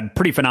 he's had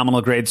pretty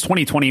phenomenal grades.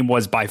 2020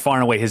 was by far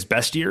and away his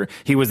best year.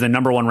 He was the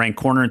number 1 ranked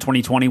corner in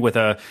 2020 with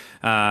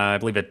I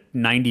believe a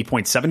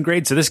 90.7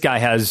 grade. So this guy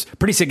has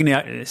pretty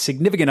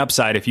significant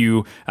upside if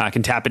you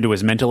can tap into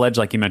his mental edge,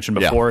 like you mentioned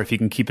before. Yeah. If he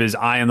can keep his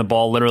eye on the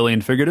ball, literally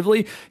and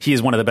figuratively, he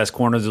is one of the best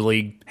corners of the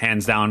league,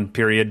 hands down,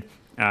 period.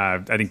 I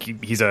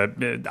think he's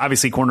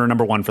obviously corner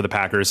number 1 for the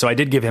Packers. So I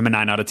did give him a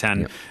 9 out of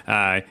 10.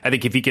 Yeah. I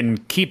think if he can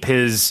keep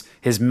his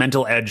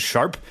mental edge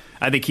sharp,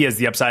 I think he has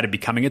the upside of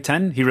becoming a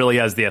 10. He really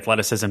has the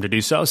athleticism to do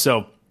so.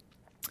 So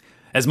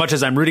as much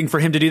as I'm rooting for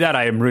him to do that,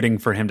 I am rooting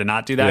for him to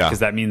not do that because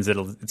that means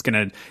it's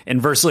going to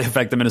inversely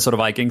affect the Minnesota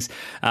Vikings.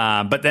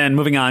 But then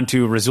moving on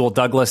to Rasul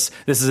Douglas,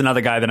 this is another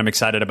guy that I'm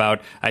excited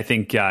about. I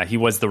think he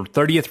was the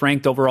 30th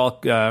ranked overall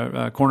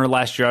corner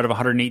last year out of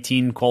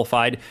 118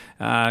 qualified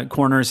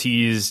corners.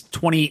 He's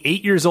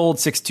 28 years old,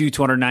 6'2",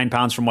 209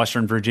 pounds from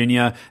Western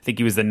Virginia. I think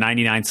he was the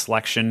 99th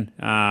selection.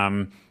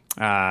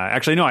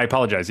 Actually, no, I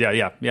apologize.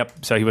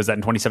 Yep. So he was that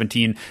in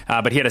 2017.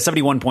 But he had a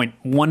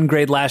 71.1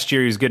 grade last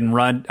year. He was good in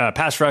run,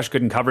 pass rush,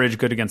 good in coverage,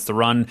 good against the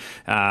run.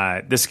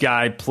 This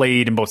guy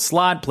played in both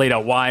slot, played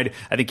out wide.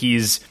 I think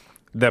he's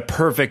the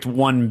perfect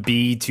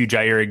 1B to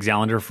Jair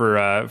Alexander for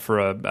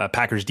a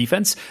Packers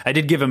defense. I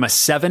did give him a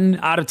 7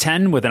 out of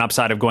 10 with an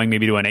upside of going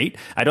maybe to an 8.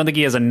 I don't think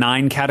he has a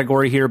 9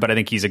 category here, but I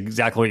think he's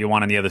exactly what you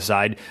want on the other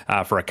side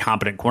for a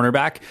competent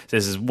cornerback. So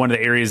this is one of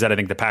the areas that I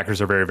think the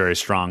Packers are very, very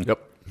strong.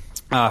 Yep.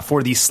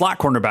 For the slot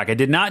cornerback, I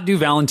did not do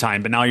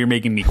Valentine, but now you're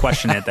making me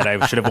question it that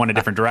I should have went a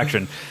different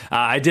direction.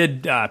 I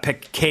did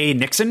pick K.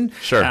 Nixon.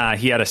 Sure.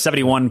 He had a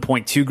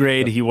 71.2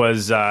 grade. He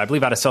was, I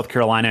believe, out of South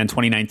Carolina in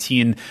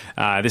 2019.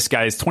 This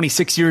guy is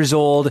 26 years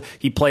old.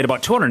 He played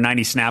about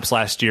 290 snaps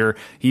last year.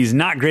 He's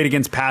not great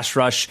against pass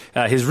rush.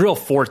 His real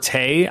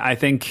forte, I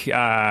think,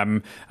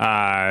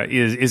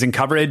 is in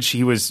coverage.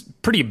 He was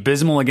pretty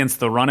abysmal against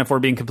the run, if we're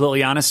being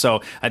completely honest.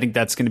 So I think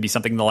that's going to be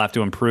something they'll have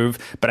to improve.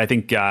 But I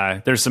think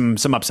there's some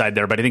upside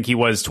there. But I think he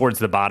was towards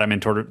the bottom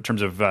in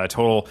terms of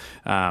total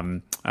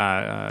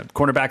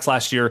cornerbacks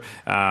last year.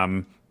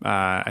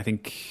 I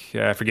think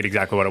I forget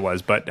exactly what it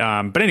was, but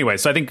anyway,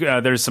 so I think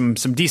there's some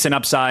decent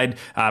upside,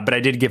 but I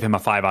did give him a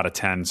 5 out of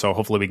 10. So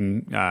hopefully we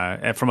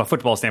can, from a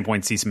football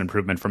standpoint, see some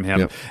improvement from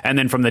him. Yep. And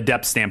then from the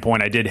depth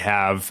standpoint, I did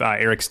have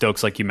Eric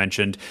Stokes, like you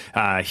mentioned.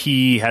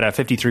 He had a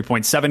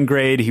 53.7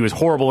 grade. He was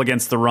horrible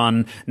against the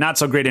run, not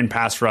so great in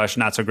pass rush,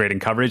 not so great in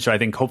coverage. So I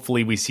think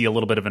hopefully we see a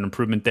little bit of an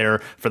improvement there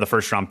for the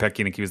first round pick.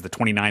 I think he was the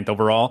 29th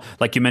overall.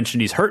 Like you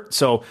mentioned, he's hurt,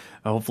 so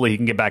hopefully he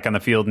can get back on the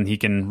field and he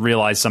can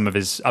realize some of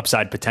his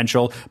upside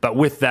potential. But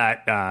with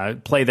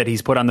that play that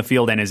he's put on the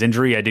field and his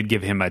injury, I did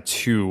give him a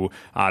 3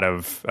 out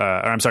of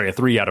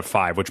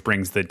 5, which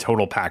brings the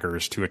total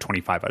Packers to a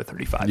 25 out of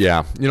 35.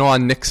 Yeah.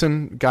 On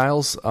Nixon,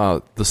 Giles,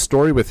 the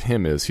story with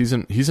him is he's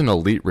an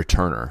elite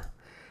returner.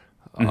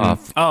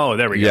 Mm-hmm.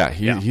 There we go.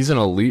 Yeah, he's an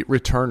elite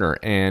returner,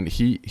 and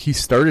he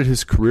started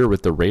his career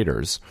with the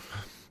Raiders.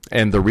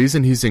 And the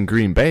reason he's in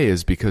Green Bay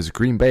is because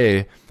Green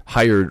Bay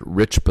hired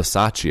Rich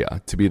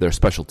Bisaccia to be their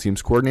special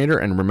teams coordinator.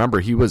 And remember,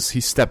 he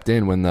stepped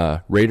in when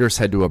the Raiders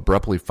had to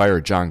abruptly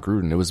fire John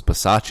Gruden. It was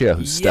Bisaccia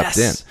who stepped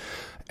in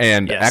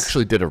and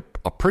actually did a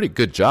pretty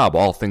good job,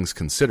 all things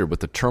considered, with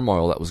the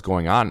turmoil that was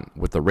going on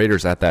with the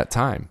Raiders at that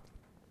time.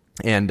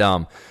 And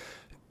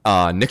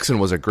Nixon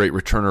was a great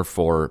returner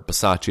for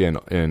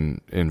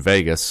Bisaccia in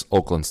Vegas,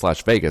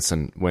 Oakland/Vegas.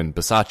 And when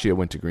Bisaccia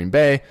went to Green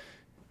Bay,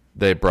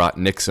 they brought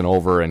Nixon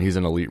over, and he's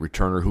an elite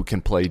returner who can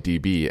play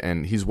DB.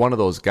 And he's one of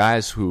those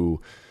guys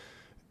who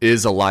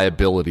is a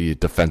liability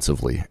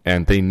defensively,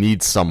 and they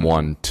need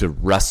someone to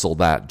wrestle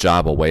that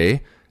job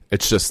away.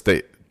 It's just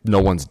no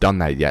one's done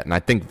that yet. And I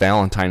think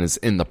Valentine is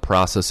in the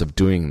process of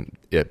doing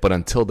it. But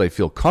until they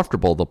feel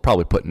comfortable, they'll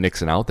probably put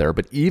Nixon out there.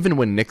 But even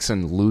when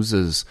Nixon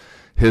loses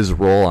his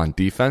role on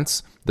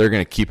defense, they're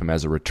going to keep him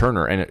as a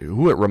returner. And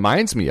who it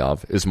reminds me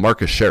of is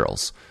Marcus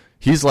Sherrills.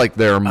 He's like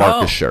their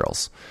Marcus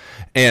Sherrills.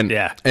 And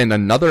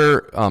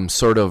another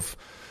sort of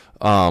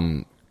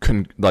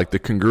like the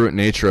congruent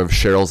nature of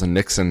Sherrills and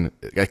Nixon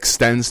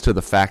extends to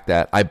the fact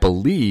that I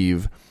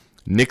believe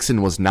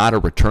Nixon was not a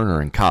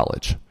returner in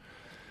college.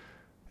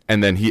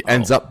 And then he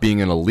ends up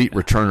being an elite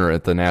returner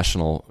at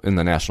in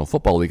the National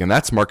Football League. And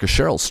that's Marcus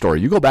Sherrills'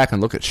 story. You go back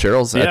and look at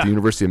Sherrills at the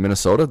University of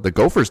Minnesota, the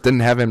Gophers didn't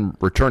have him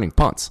returning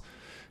punts.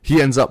 He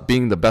ends up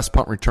being the best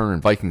punt returner in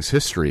Vikings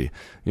history.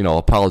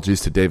 Apologies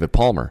to David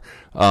Palmer.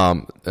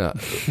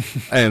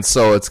 And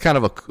so it's kind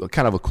of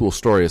a cool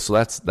story. So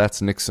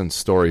that's Nixon's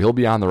story. He'll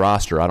be on the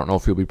roster. I don't know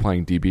if he'll be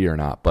playing DB or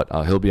not, but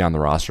he'll be on the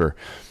roster,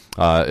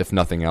 if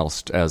nothing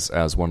else,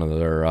 as one of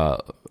their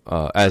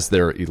as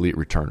their elite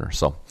returner.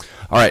 So,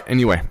 all right.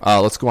 Anyway,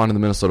 let's go on to the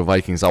Minnesota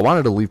Vikings. I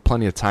wanted to leave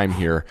plenty of time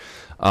here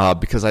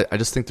because I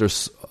just think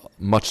there's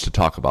much to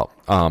talk about.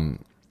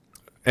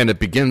 And it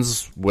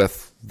begins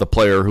with the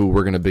player who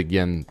we're going to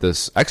begin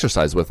this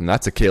exercise with, and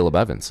that's a Caleb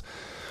Evans.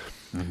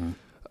 Mm-hmm.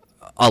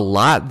 A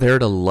lot there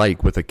to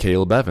like with a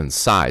Caleb Evans.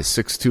 Size,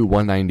 6'2",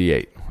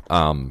 198.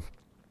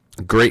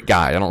 Great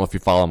guy. I don't know if you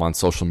follow him on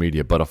social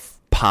media, but a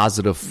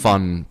positive,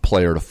 fun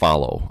player to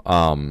follow.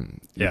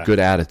 Good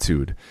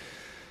attitude.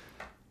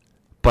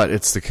 But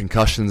it's the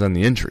concussions and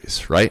the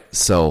injuries, right?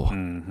 So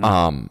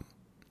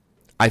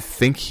I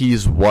think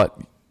he's what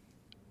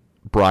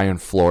Brian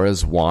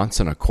Flores wants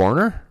in a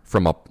corner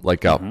from a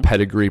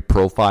pedigree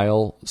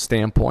profile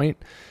standpoint,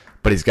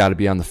 but he's got to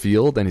be on the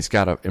field and he's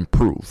got to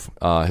improve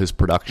his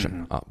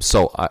production.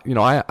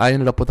 I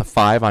ended up with a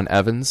 5 on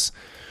Evans,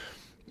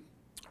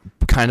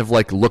 kind of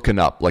like looking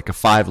up, like a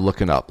 5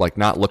 looking up, like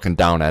not looking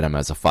down at him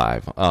as a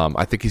 5.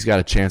 I think he's got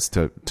a chance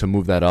to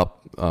move that up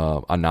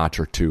a notch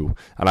or two,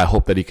 and I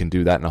hope that he can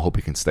do that, and I hope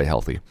he can stay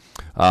healthy.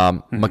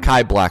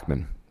 Mekhi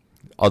Blackmon,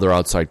 other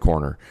outside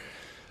corner.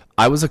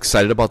 I was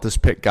excited about this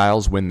pick,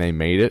 Giles, when they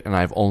made it, and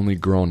I've only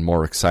grown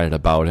more excited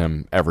about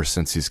him ever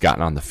since he's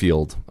gotten on the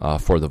field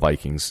for the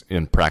Vikings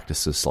in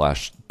practices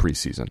 /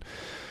 preseason.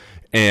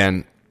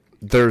 And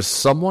there's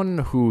someone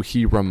who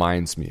he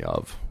reminds me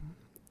of,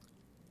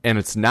 and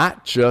it's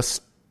not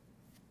just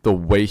the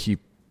way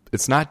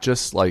it's not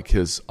just like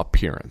his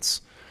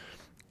appearance.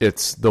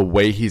 It's the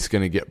way he's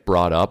going to get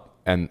brought up,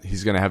 and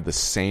he's going to have the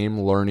same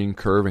learning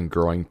curve and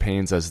growing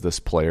pains as this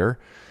player.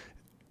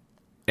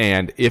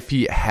 And if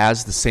he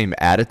has the same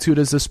attitude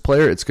as this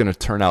player, it's going to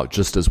turn out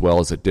just as well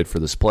as it did for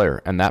this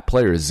player. And that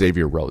player is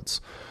Xavier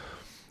Rhodes.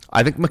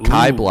 I think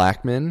Mekhi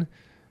Blackmon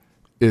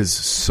is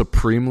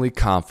supremely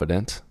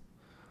confident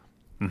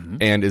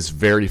and is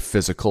very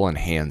physical and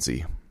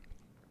handsy.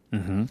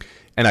 And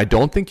I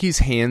don't think he's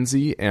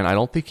handsy, and I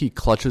don't think he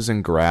clutches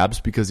and grabs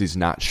because he's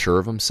not sure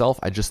of himself.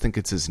 I just think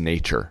it's his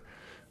nature.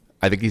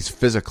 I think he's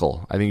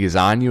physical. I think he's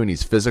on you, and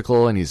he's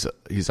physical, and he's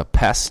a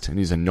pest, and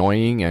he's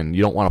annoying, and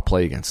you don't want to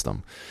play against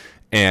him.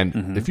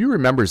 And if you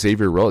remember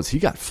Xavier Rhodes, he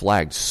got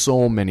flagged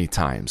so many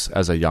times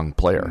as a young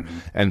player,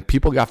 and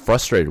people got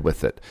frustrated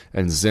with it.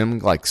 And Zim,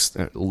 like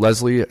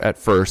Leslie at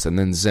first, and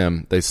then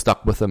Zim, they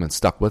stuck with him and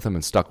stuck with him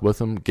and stuck with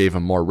him, gave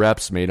him more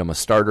reps, made him a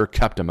starter,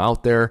 kept him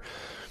out there.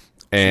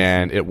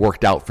 And it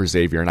worked out for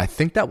Xavier. And I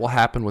think that will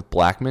happen with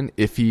Blackmon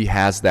if he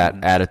has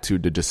that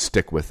attitude to just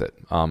stick with it.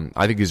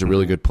 I think he's a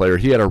really good player.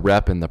 He had a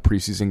rep in the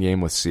preseason game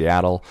with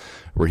Seattle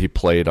where he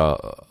played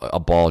a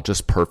ball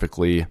just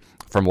perfectly.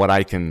 From what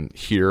I can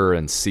hear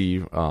and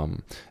see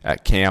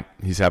at camp,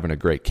 he's having a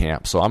great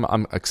camp. So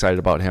I'm excited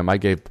about him. I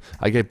gave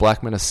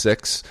Blackmon a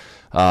 6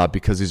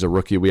 because he's a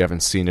rookie. We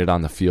haven't seen it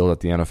on the field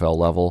at the NFL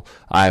level.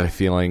 I have a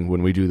feeling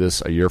when we do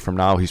this a year from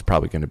now, he's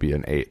probably going to be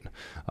an 8.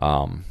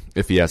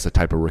 If he has the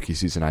type of rookie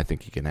season I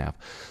think he can have.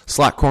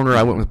 Slot corner,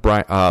 I went with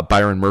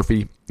Byron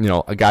Murphy.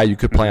 A guy you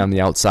could play on the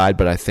outside,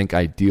 but I think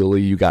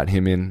ideally you got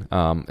him in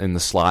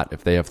the slot.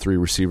 If they have 3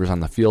 receivers on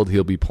the field,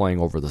 he'll be playing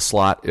over the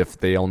slot. If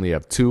they only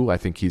have 2, I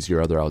think he's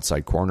your other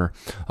outside corner.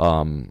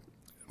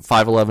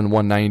 5'11",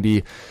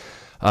 190.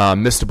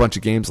 Missed a bunch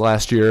of games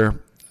last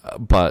year,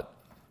 but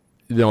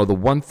the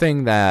one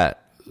thing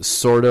that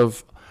sort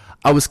of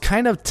I was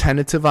kind of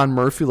tentative on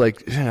Murphy,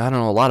 like, I don't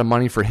know, a lot of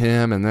money for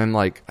him, and then,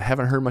 like, I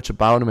haven't heard much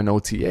about him in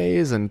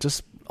OTAs and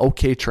just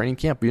okay training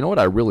camp. But you know what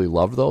I really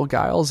love, though,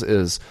 Giles,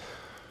 is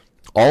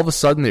all of a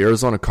sudden the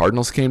Arizona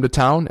Cardinals came to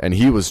town, and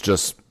he was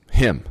just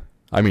him.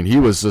 I mean, he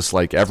was just,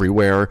 like,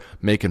 everywhere,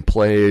 making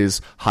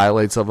plays,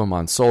 highlights of him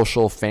on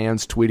social,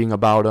 fans tweeting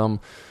about him.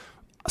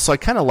 So I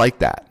kind of like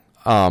that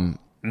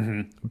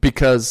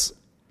because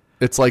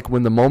it's like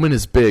when the moment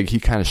is big, he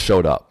kind of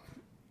showed up.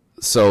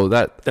 So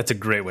that's a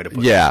great way to put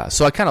it. Yeah,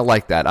 so I kind of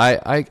like that.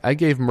 I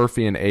gave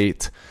Murphy an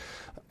 8.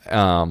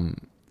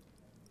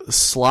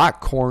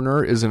 Slot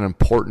corner is an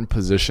important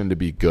position to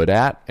be good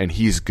at, and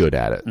he's good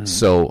at it.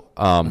 So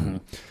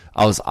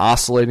I was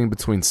oscillating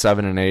between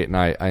 7 and 8, and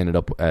I ended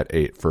up at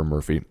 8 for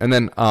Murphy. And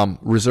then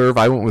reserve,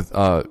 I went with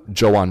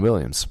Joejuan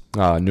Williams,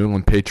 New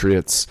England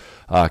Patriots,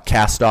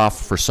 cast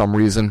off for some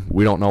reason.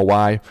 We don't know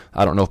why.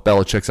 I don't know if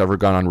Belichick's ever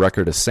gone on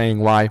record as saying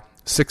why.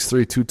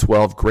 6'3",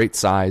 212, great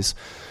size.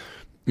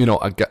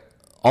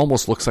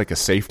 almost looks like a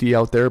safety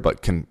out there,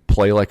 but can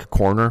play like a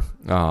corner,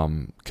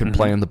 can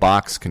play in the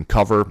box, can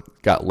cover,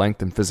 got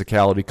length and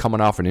physicality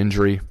coming off an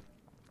injury.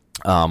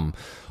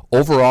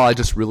 Overall, I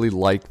just really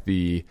like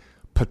the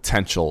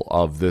potential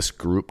of this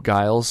group,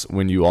 Giles,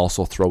 when you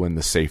also throw in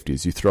the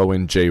safeties. You throw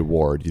in Jay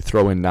Ward, you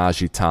throw in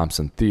Najee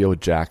Thompson, Theo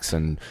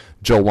Jackson,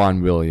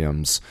 Joejuan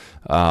Williams.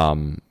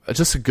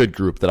 Just a good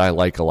group that I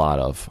like a lot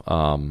of.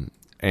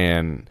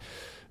 Cam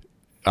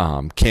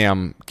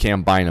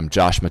Bynum,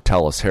 Josh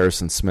Metellus,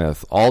 Harrison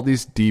Smith, all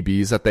these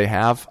DBs that they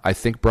have, I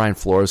think Brian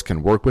Flores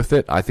can work with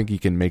it. I think he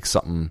can make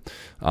something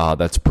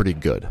that's pretty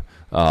good.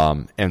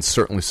 And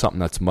certainly something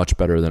that's much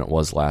better than it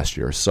was last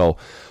year. So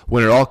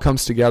when it all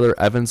comes together,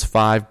 Evans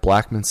 5,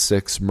 Blackmon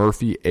 6,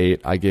 Murphy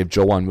 8. I gave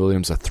Joejuan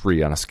Williams a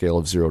 3 on a scale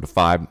of 0 to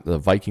 5. The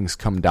Vikings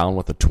come down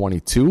with a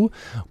 22,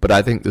 but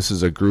I think this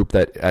is a group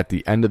that at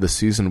the end of the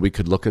season we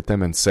could look at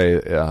them and say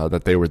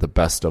that they were the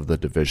best of the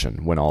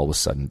division when all was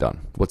said and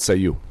done. What say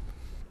you?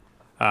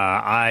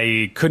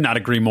 I could not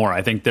agree more.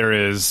 I think there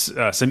is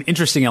some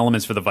interesting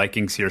elements for the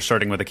Vikings here,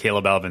 starting with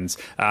Caleb Evans.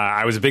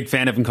 I was a big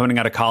fan of him coming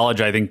out of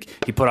college. I think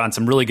he put on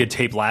some really good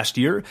tape last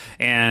year,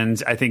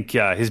 and I think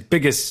his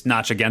biggest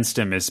notch against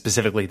him is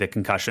specifically the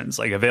concussions.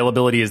 Like,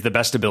 availability is the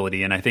best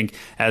ability, and I think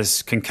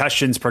as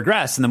concussions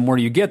progress, and the more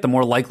you get, the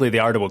more likely they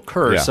are to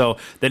occur. Yeah. So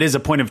that is a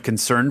point of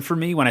concern for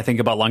me when I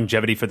think about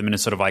longevity for the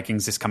Minnesota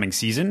Vikings this coming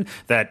season,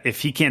 that if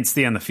he can't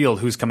stay on the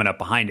field, who's coming up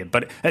behind him?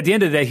 But at the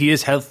end of the day, he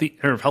is healthy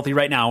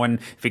right now, and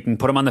if he can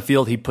put him on the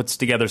field, he puts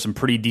together some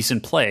pretty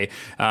decent play.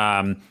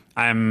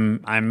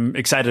 I'm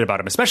excited about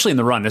him, especially in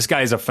the run. This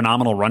guy is a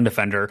phenomenal run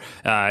defender,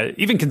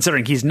 even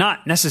considering he's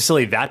not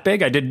necessarily that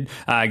big. I did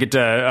get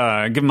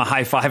to give him a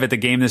high five at the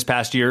game this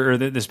past year, or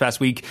this past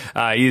week.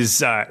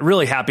 He's a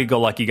really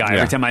happy-go-lucky guy.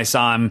 Every time I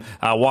saw him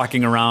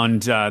walking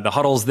around the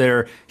huddles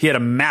there, he had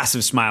a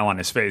massive smile on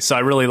his face. So I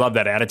really love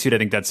that attitude. I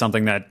think that's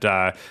something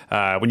that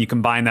when you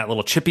combine that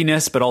little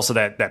chippiness, but also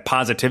that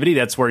positivity,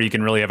 that's where you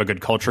can really have a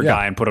good culture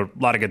guy and put a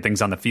lot of good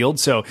things on the field.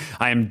 So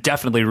I am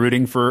definitely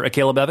rooting for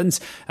Caleb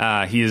Evans.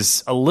 He is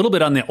a little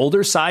bit on the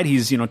older side.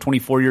 He's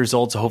 24 years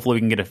old, so hopefully we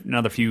can get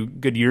another few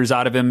good years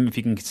out of him if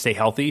he can stay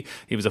healthy.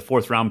 He was a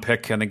 4th round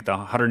pick, I think the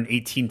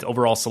 118th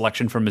overall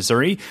selection from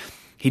Missouri.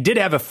 He did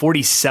have a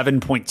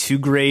 47.2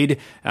 grade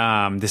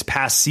this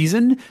past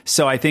season,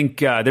 so I think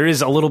there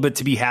is a little bit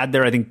to be had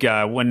there. I think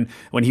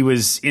when he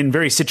was in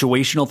very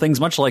situational things,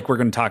 much like we're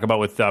going to talk about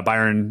with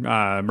Byron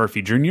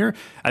Murphy Jr.,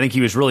 I think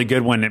he was really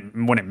good when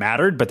it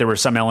mattered, but there were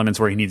some elements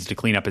where he needs to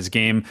clean up his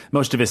game.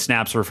 Most of his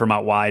snaps were from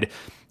out wide.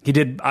 He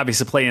did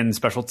obviously play in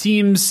special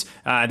teams.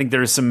 I think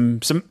there's some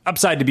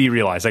upside to be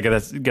realized. I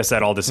guess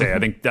that all to say. I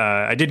think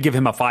I did give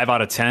him a 5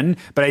 out of 10,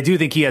 but I do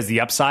think he has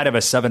the upside of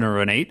a 7 or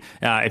an 8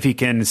 if he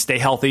can stay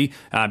healthy,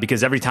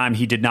 because every time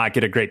he did not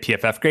get a great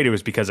PFF grade, it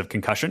was because of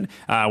concussion,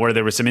 where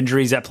there were some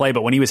injuries at play.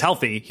 But when he was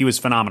healthy, he was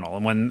phenomenal.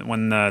 And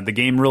when the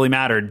game really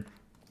mattered,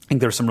 I think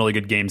there's some really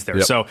good games there.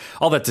 Yep. So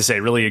all that to say,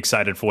 really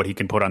excited for what he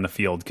can put on the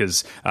field,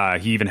 because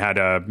he even had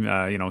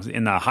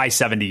in the high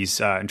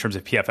 70s in terms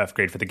of PFF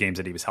grade for the games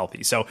that he was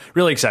healthy. So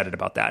really excited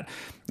about that.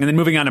 And then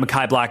moving on to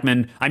Mekhi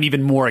Blackmon, I'm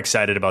even more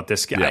excited about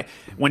this guy. Yep.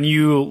 When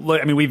you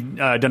look, we've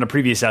done a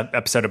previous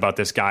episode about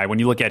this guy. When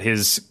you look at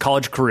his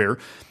college career,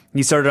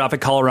 he started off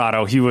at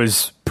Colorado. He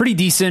was pretty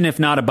decent, if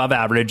not above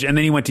average. And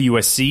then he went to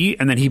USC,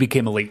 and then he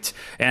became elite.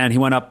 And he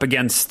went up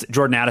against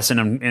Jordan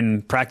Addison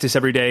in practice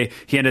every day.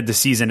 He ended the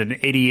season at an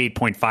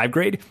 88.5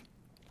 grade.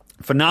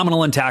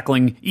 Phenomenal in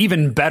tackling,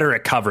 even better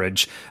at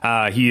coverage.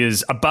 He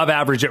is above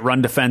average at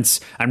run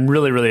defense. I'm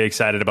really, really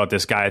excited about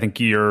this guy. I think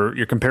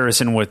your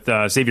comparison with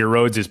Xavier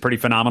Rhodes is pretty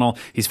phenomenal.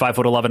 He's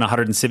 5'11",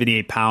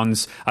 178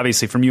 pounds.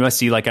 Obviously from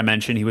USC, like I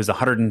mentioned, he was the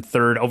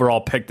 103rd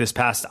overall pick this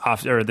past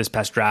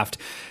draft.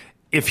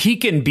 If he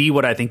can be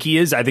what I think he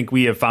is, I think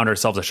we have found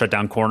ourselves a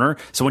shutdown corner.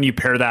 So when you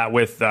pair that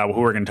with who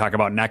we're going to talk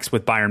about next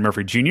with Byron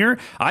Murphy Jr.,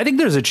 I think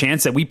there's a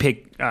chance that we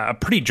pick a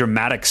pretty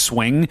dramatic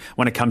swing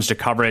when it comes to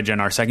coverage in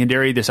our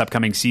secondary this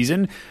upcoming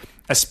season,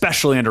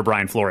 especially under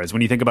Brian Flores.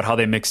 When you think about how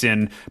they mix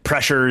in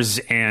pressures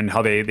and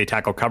how they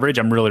tackle coverage,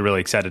 I'm really, really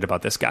excited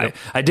about this guy. Yep.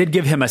 I did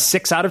give him a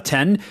 6 out of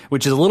 10,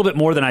 which is a little bit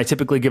more than I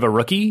typically give a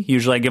rookie.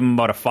 Usually I give him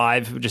about a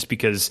 5 just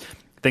because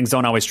things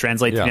don't always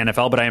translate to the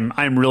NFL, but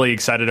I'm really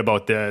excited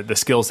about the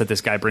skills that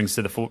this guy brings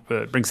to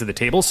the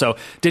table. So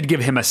did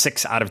give him a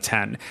 6 out of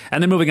 10.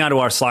 And then moving on to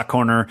our slot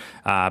corner,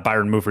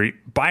 Byron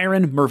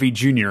Murphy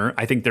Jr.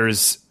 I think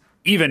there's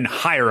even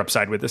higher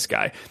upside with this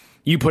guy.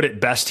 You put it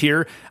best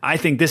here. I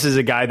think this is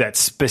a guy that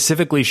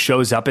specifically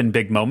shows up in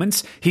big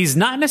moments. He's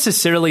not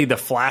necessarily the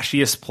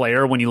flashiest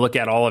player when you look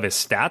at all of his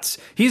stats.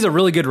 He's a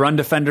really good run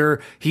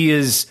defender. He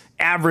is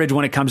average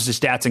when it comes to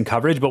stats and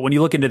coverage, but when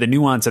you look into the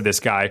nuance of this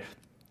guy,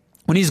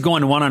 when he's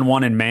going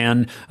one-on-one in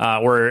man,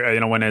 or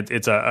when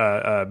it's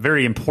a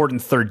very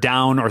important third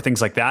down or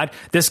things like that,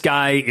 this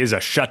guy is a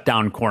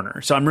shutdown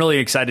corner. So I'm really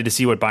excited to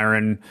see what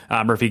Byron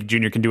Murphy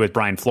Jr. can do with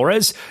Brian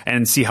Flores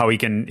and see how he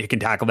can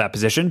tackle that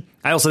position.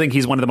 I also think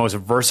he's one of the most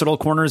versatile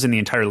corners in the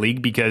entire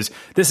league, because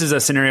this is a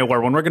scenario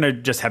where when we're going to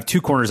just have two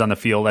corners on the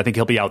field, I think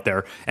he'll be out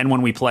there. And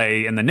when we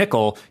play in the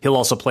nickel, he'll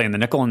also play in the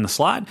nickel in the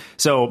slot.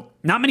 So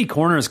not many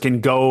corners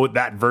can go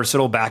that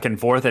versatile back and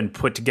forth and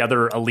put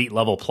together elite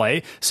level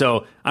play.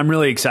 So I'm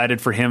really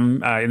excited for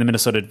him in the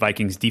Minnesota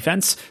Vikings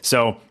defense.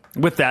 So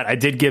with that, I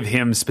did give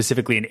him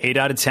specifically an 8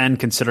 out of 10,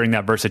 considering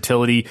that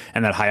versatility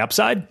and that high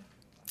upside.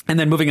 And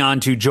then moving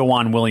on to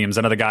Joejuan Williams,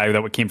 another guy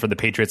that came from the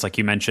Patriots, like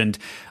you mentioned.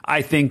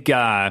 I think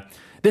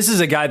this is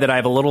a guy that I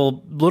have a little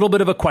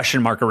bit of a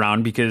question mark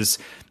around, because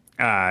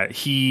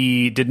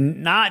he did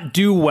not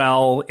do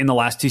well in the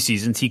last two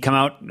seasons. He come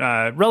out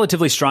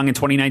relatively strong in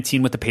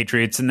 2019 with the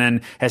Patriots, and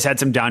then has had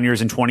some down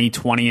years in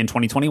 2020 and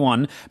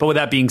 2021. But with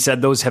that being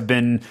said, those have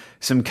been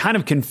some kind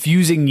of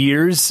confusing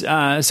years,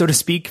 so to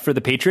speak, for the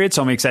Patriots.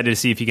 So I'm excited to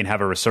see if he can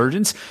have a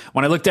resurgence.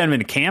 When I looked at him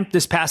in camp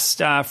this past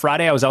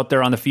Friday, I was out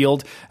there on the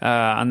field.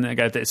 I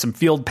got some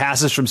field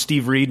passes from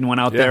Steve Reed and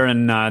went out there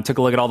and took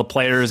a look at all the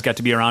players, got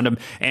to be around him.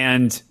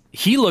 And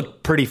he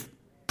looked pretty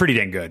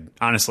dang good,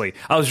 honestly.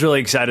 I was really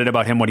excited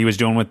about him, what he was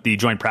doing with the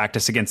joint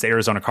practice against the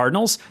Arizona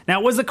Cardinals. Now,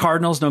 it was the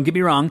Cardinals, don't get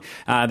me wrong.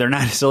 They're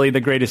not necessarily the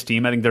greatest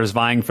team. I think they're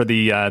vying for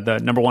the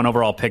number 1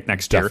 overall pick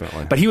next year.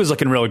 But he was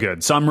looking real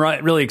good. So I'm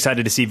really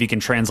excited to see if he can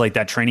translate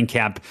that training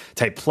camp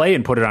type play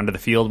and put it onto the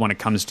field when it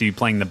comes to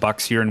playing the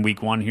Bucs here in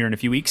week 1 here in a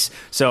few weeks.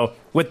 So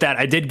with that,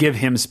 I did give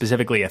him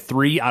specifically a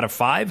 3 out of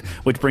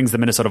 5, which brings the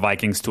Minnesota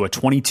Vikings to a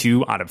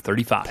 22 out of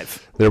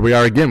 35. There we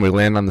are again. We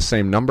land on the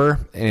same number.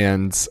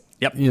 And,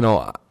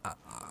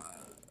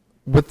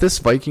 with this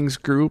Vikings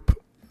group,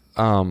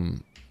 I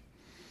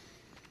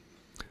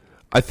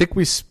think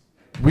we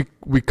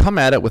come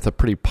at it with a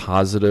pretty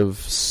positive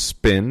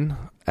spin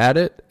at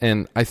it,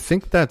 and I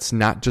think that's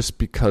not just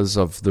because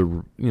of the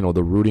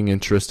rooting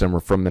interest, and we're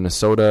from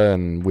Minnesota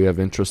and we have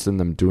interest in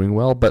them doing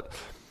well, but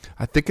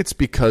I think it's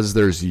because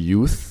there's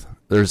youth.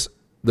 There's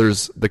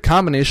the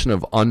combination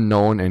of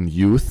unknown and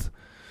youth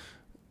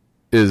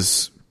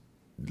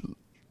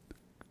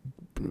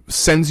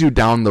sends you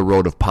down the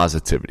road of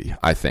positivity,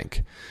 I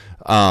think.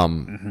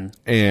 And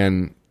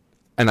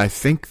I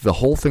think the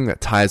whole thing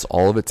that ties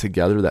all of it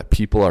together, that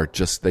people are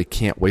they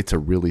can't wait to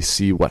really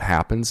see what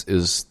happens,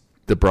 is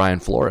the Brian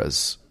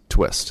Flores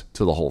twist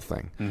to the whole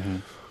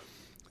thing.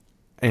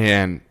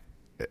 And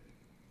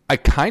I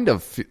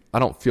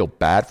don't feel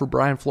bad for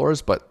Brian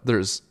Flores, but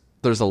there's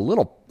a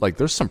little,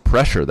 there's some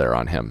pressure there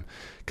on him,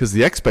 because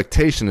the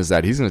expectation is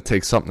that he's going to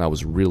take something that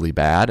was really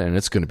bad and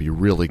it's going to be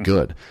really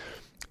good.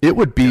 It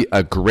would be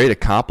a great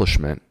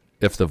accomplishment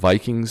if the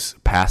Vikings'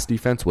 pass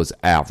defense was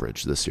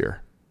average this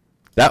year.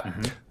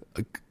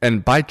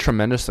 And by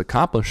tremendous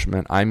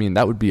accomplishment, I mean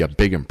that would be a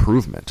big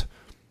improvement.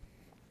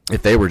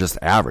 If they were just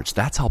average,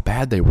 that's how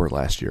bad they were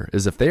last year.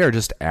 Is if they are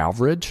just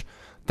average,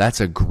 that's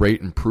a great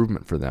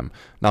improvement for them.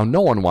 Now,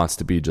 no one wants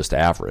to be just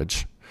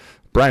average.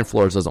 Brian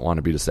Flores doesn't want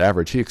to be just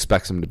average. He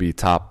expects him to be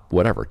top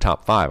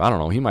 5. I don't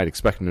know. He might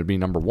expect him to be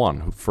number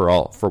 1 for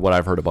what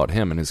I've heard about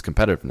him and his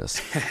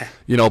competitiveness.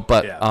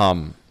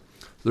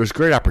 There's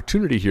great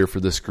opportunity here for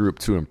this group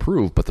to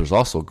improve, but there's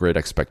also great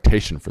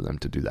expectation for them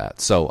to do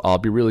that. So I'll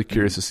be really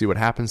curious to see what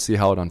happens, see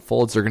how it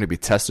unfolds. They're going to be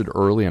tested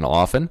early and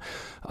often.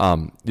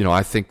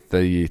 I think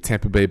the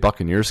Tampa Bay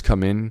Buccaneers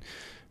come in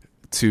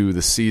to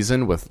the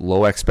season with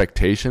low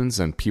expectations,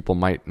 and people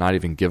might not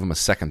even give them a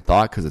second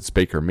thought because it's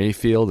Baker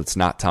Mayfield. It's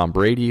not Tom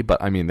Brady,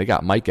 but I mean, they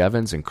got Mike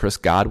Evans and Chris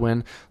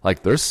Godwin.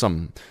 There's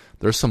some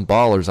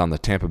ballers on the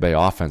Tampa Bay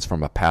offense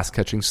from a pass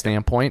catching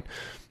standpoint.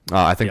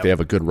 I think they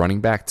have a good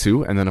running back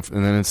too, and then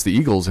it's the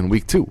Eagles in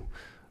week 2,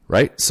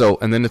 right? So,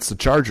 and then it's the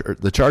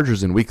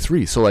Chargers in week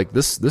 3. So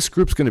this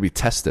group's going to be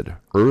tested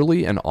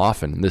early and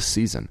often this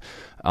season.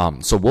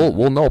 So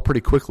we'll know pretty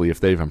quickly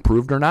if they've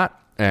improved or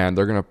not, and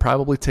they're going to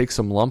probably take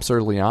some lumps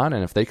early on.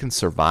 And if they can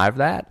survive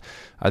that,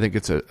 I think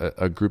it's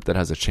a group that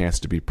has a chance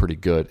to be pretty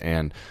good.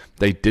 And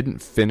they didn't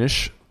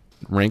finish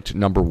ranked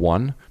number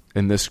 1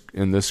 in this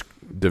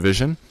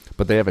division,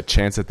 but they have a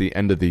chance at the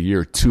end of the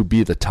year to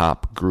be the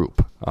top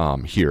group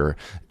here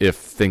if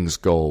things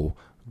go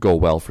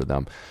well for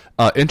them.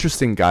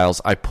 Interesting,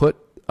 Giles. I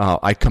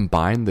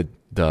combined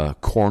the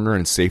corner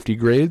and safety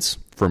grades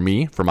for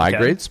my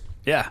grades.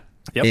 Yeah.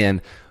 Yep.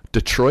 And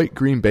Detroit,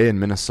 Green Bay,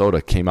 and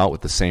Minnesota came out with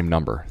the same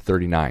number,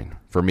 39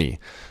 for me.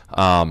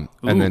 And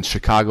then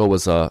Chicago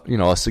was a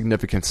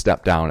significant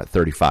step down at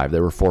 35.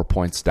 They were 4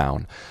 points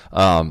down.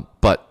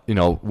 But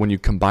when you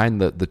combine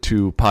the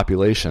two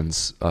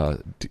populations,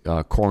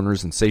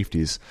 corners and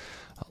safeties,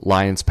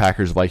 Lions,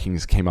 Packers,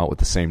 Vikings came out with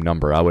the same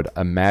number. I would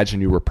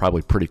imagine you were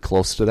probably pretty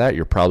close to that.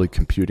 You're probably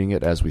computing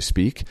it as we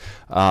speak.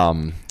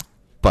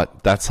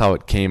 But that's how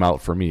it came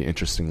out for me,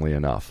 interestingly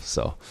enough.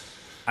 So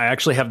I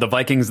actually have the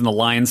Vikings and the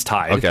Lions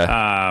tied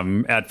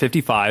at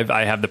 55.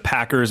 I have the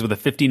Packers with a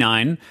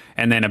 59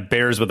 and then a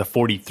Bears with a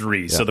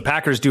 43. So the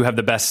Packers do have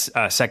the best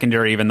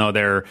secondary, even though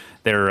their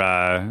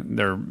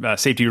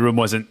safety room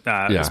wasn't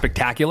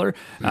spectacular.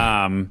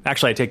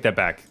 Actually, I take that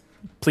back.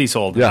 Please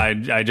hold. Yeah.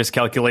 I just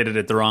calculated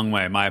it the wrong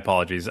way. My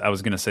apologies. I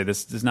was going to say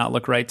this does not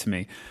look right to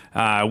me.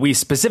 We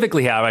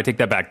specifically have, I take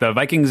that back, the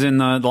Vikings and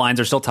the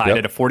Lions are still tied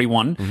at a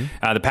 41.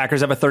 The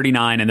Packers have a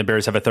 39 and the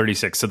Bears have a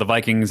 36. So the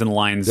Vikings and the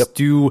Lions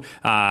do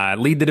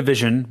lead the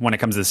division when it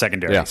comes to the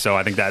secondary. Yeah. So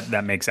I think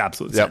that makes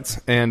absolute sense.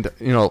 And,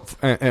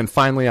 and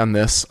finally on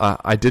this,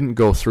 I didn't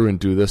go through and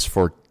do this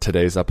for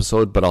today's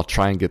episode, but I'll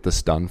try and get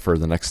this done for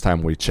the next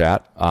time we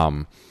chat.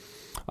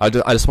 I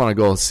just want to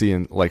go see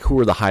who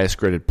are the highest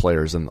graded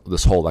players in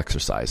this whole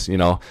exercise,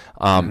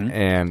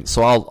 and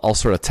so I'll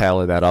sort of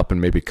tally that up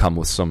and maybe come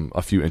with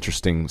a few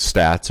interesting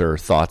stats or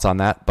thoughts on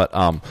that. But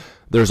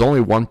there's only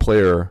one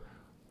player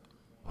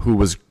who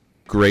was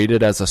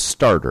graded as a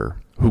starter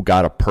who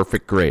got a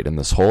perfect grade in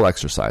this whole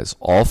exercise.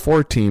 All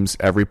 4 teams,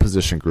 every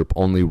position group,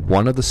 only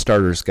one of the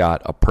starters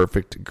got a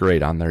perfect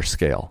grade on their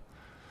scale.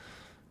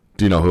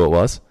 Do you know who it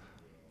was?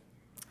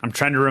 I'm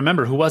trying to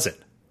remember. Who was it?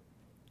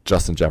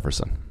 Justin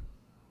Jefferson.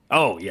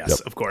 Oh, yes,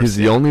 of course. He's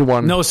the only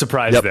one. No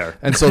surprise there.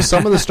 And so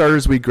some of the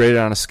starters we graded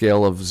on a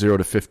scale of 0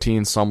 to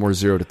 15, some were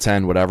 0 to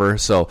 10, whatever.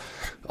 So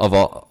of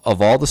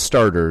all the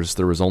starters,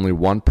 there was only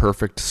one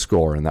perfect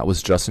score, and that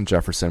was Justin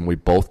Jefferson. We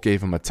both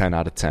gave him a 10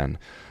 out of 10.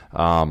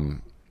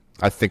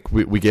 I think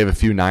we gave a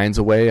few 9s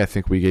away. I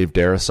think we gave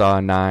Darisaw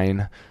a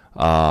 9.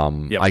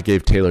 I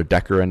gave Taylor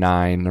Decker a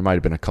 9. There might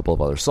have been a couple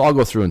of others. So I'll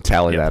go through and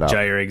tally that up.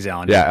 Jair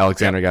Alexander. Yeah,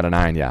 Alexander got a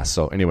 9, yeah.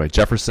 So anyway,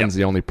 Jefferson's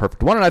the only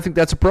perfect one, and I think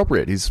that's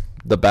appropriate. He's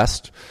the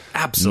best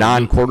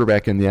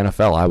non-quarterback in the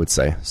NFL, I would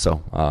say.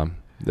 So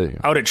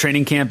out at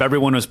training camp,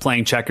 everyone was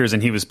playing checkers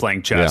and he was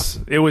playing chess.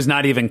 It was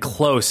not even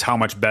close how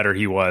much better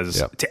he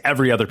was to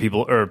every other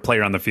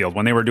player on the field.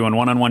 When they were doing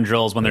one-on-one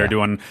drills, when they were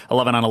doing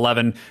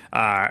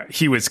 11-on-11,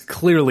 he was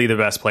clearly the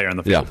best player on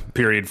the field.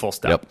 Period, full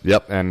stop.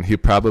 Yep, and he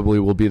probably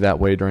will be that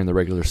way during the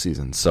regular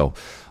season. So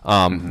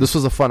this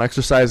was a fun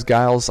exercise,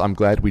 Giles. I'm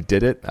glad we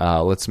did it.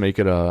 Let's make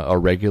it a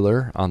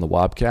regular on the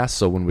Wobcast.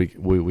 So when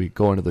we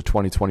go into the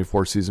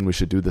 2024 season, we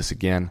should do this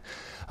again.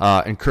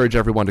 Encourage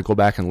everyone to go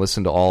back and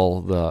listen to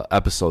all the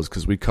episodes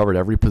because we covered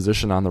every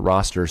position on the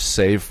roster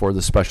save for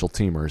the special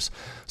teamers.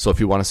 So if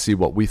you want to see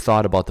what we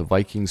thought about the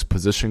Vikings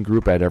position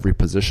group at every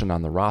position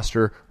on the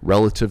roster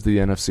relative to the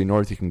NFC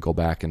North, you can go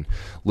back and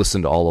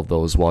listen to all of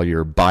those while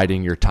you're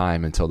biding your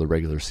time until the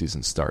regular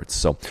season starts.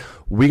 So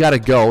we got to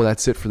go.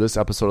 That's it for this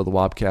episode of the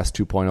Wobcast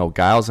 2.0.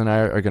 Giles and I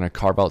are going to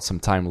carve out some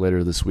time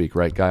later this week,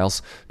 right,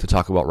 Giles, to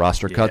talk about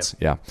roster cuts?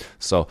 Yeah.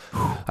 So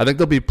I think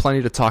there'll be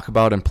plenty to talk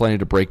about and plenty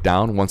to break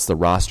down once the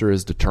roster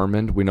is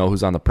determined. We know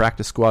who's on the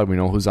practice squad. We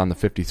know who's on the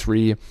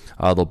 53.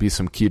 There'll be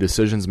some key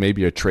decisions,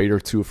 maybe a trade or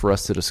two for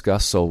us to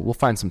discuss. So we'll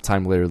find some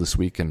time later this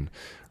week and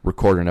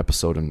record an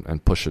episode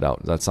and push it out.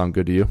 Does that sound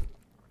good to you?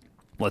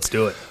 Let's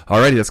do it.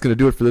 Alrighty, that's going to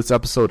do it for this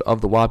episode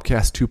of the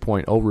Wobcast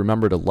 2.0.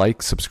 Remember to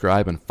like,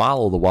 subscribe, and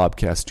follow the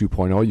Wobcast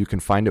 2.0. You can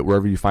find it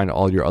wherever you find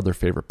all your other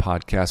favorite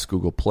podcasts,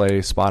 Google Play,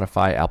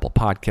 Spotify, Apple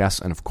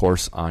Podcasts, and of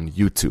course on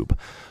YouTube.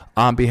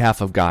 On behalf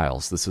of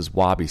Giles, this is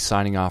Wobby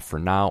signing off for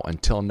now.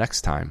 Until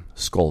next time,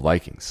 Skol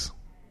Vikings.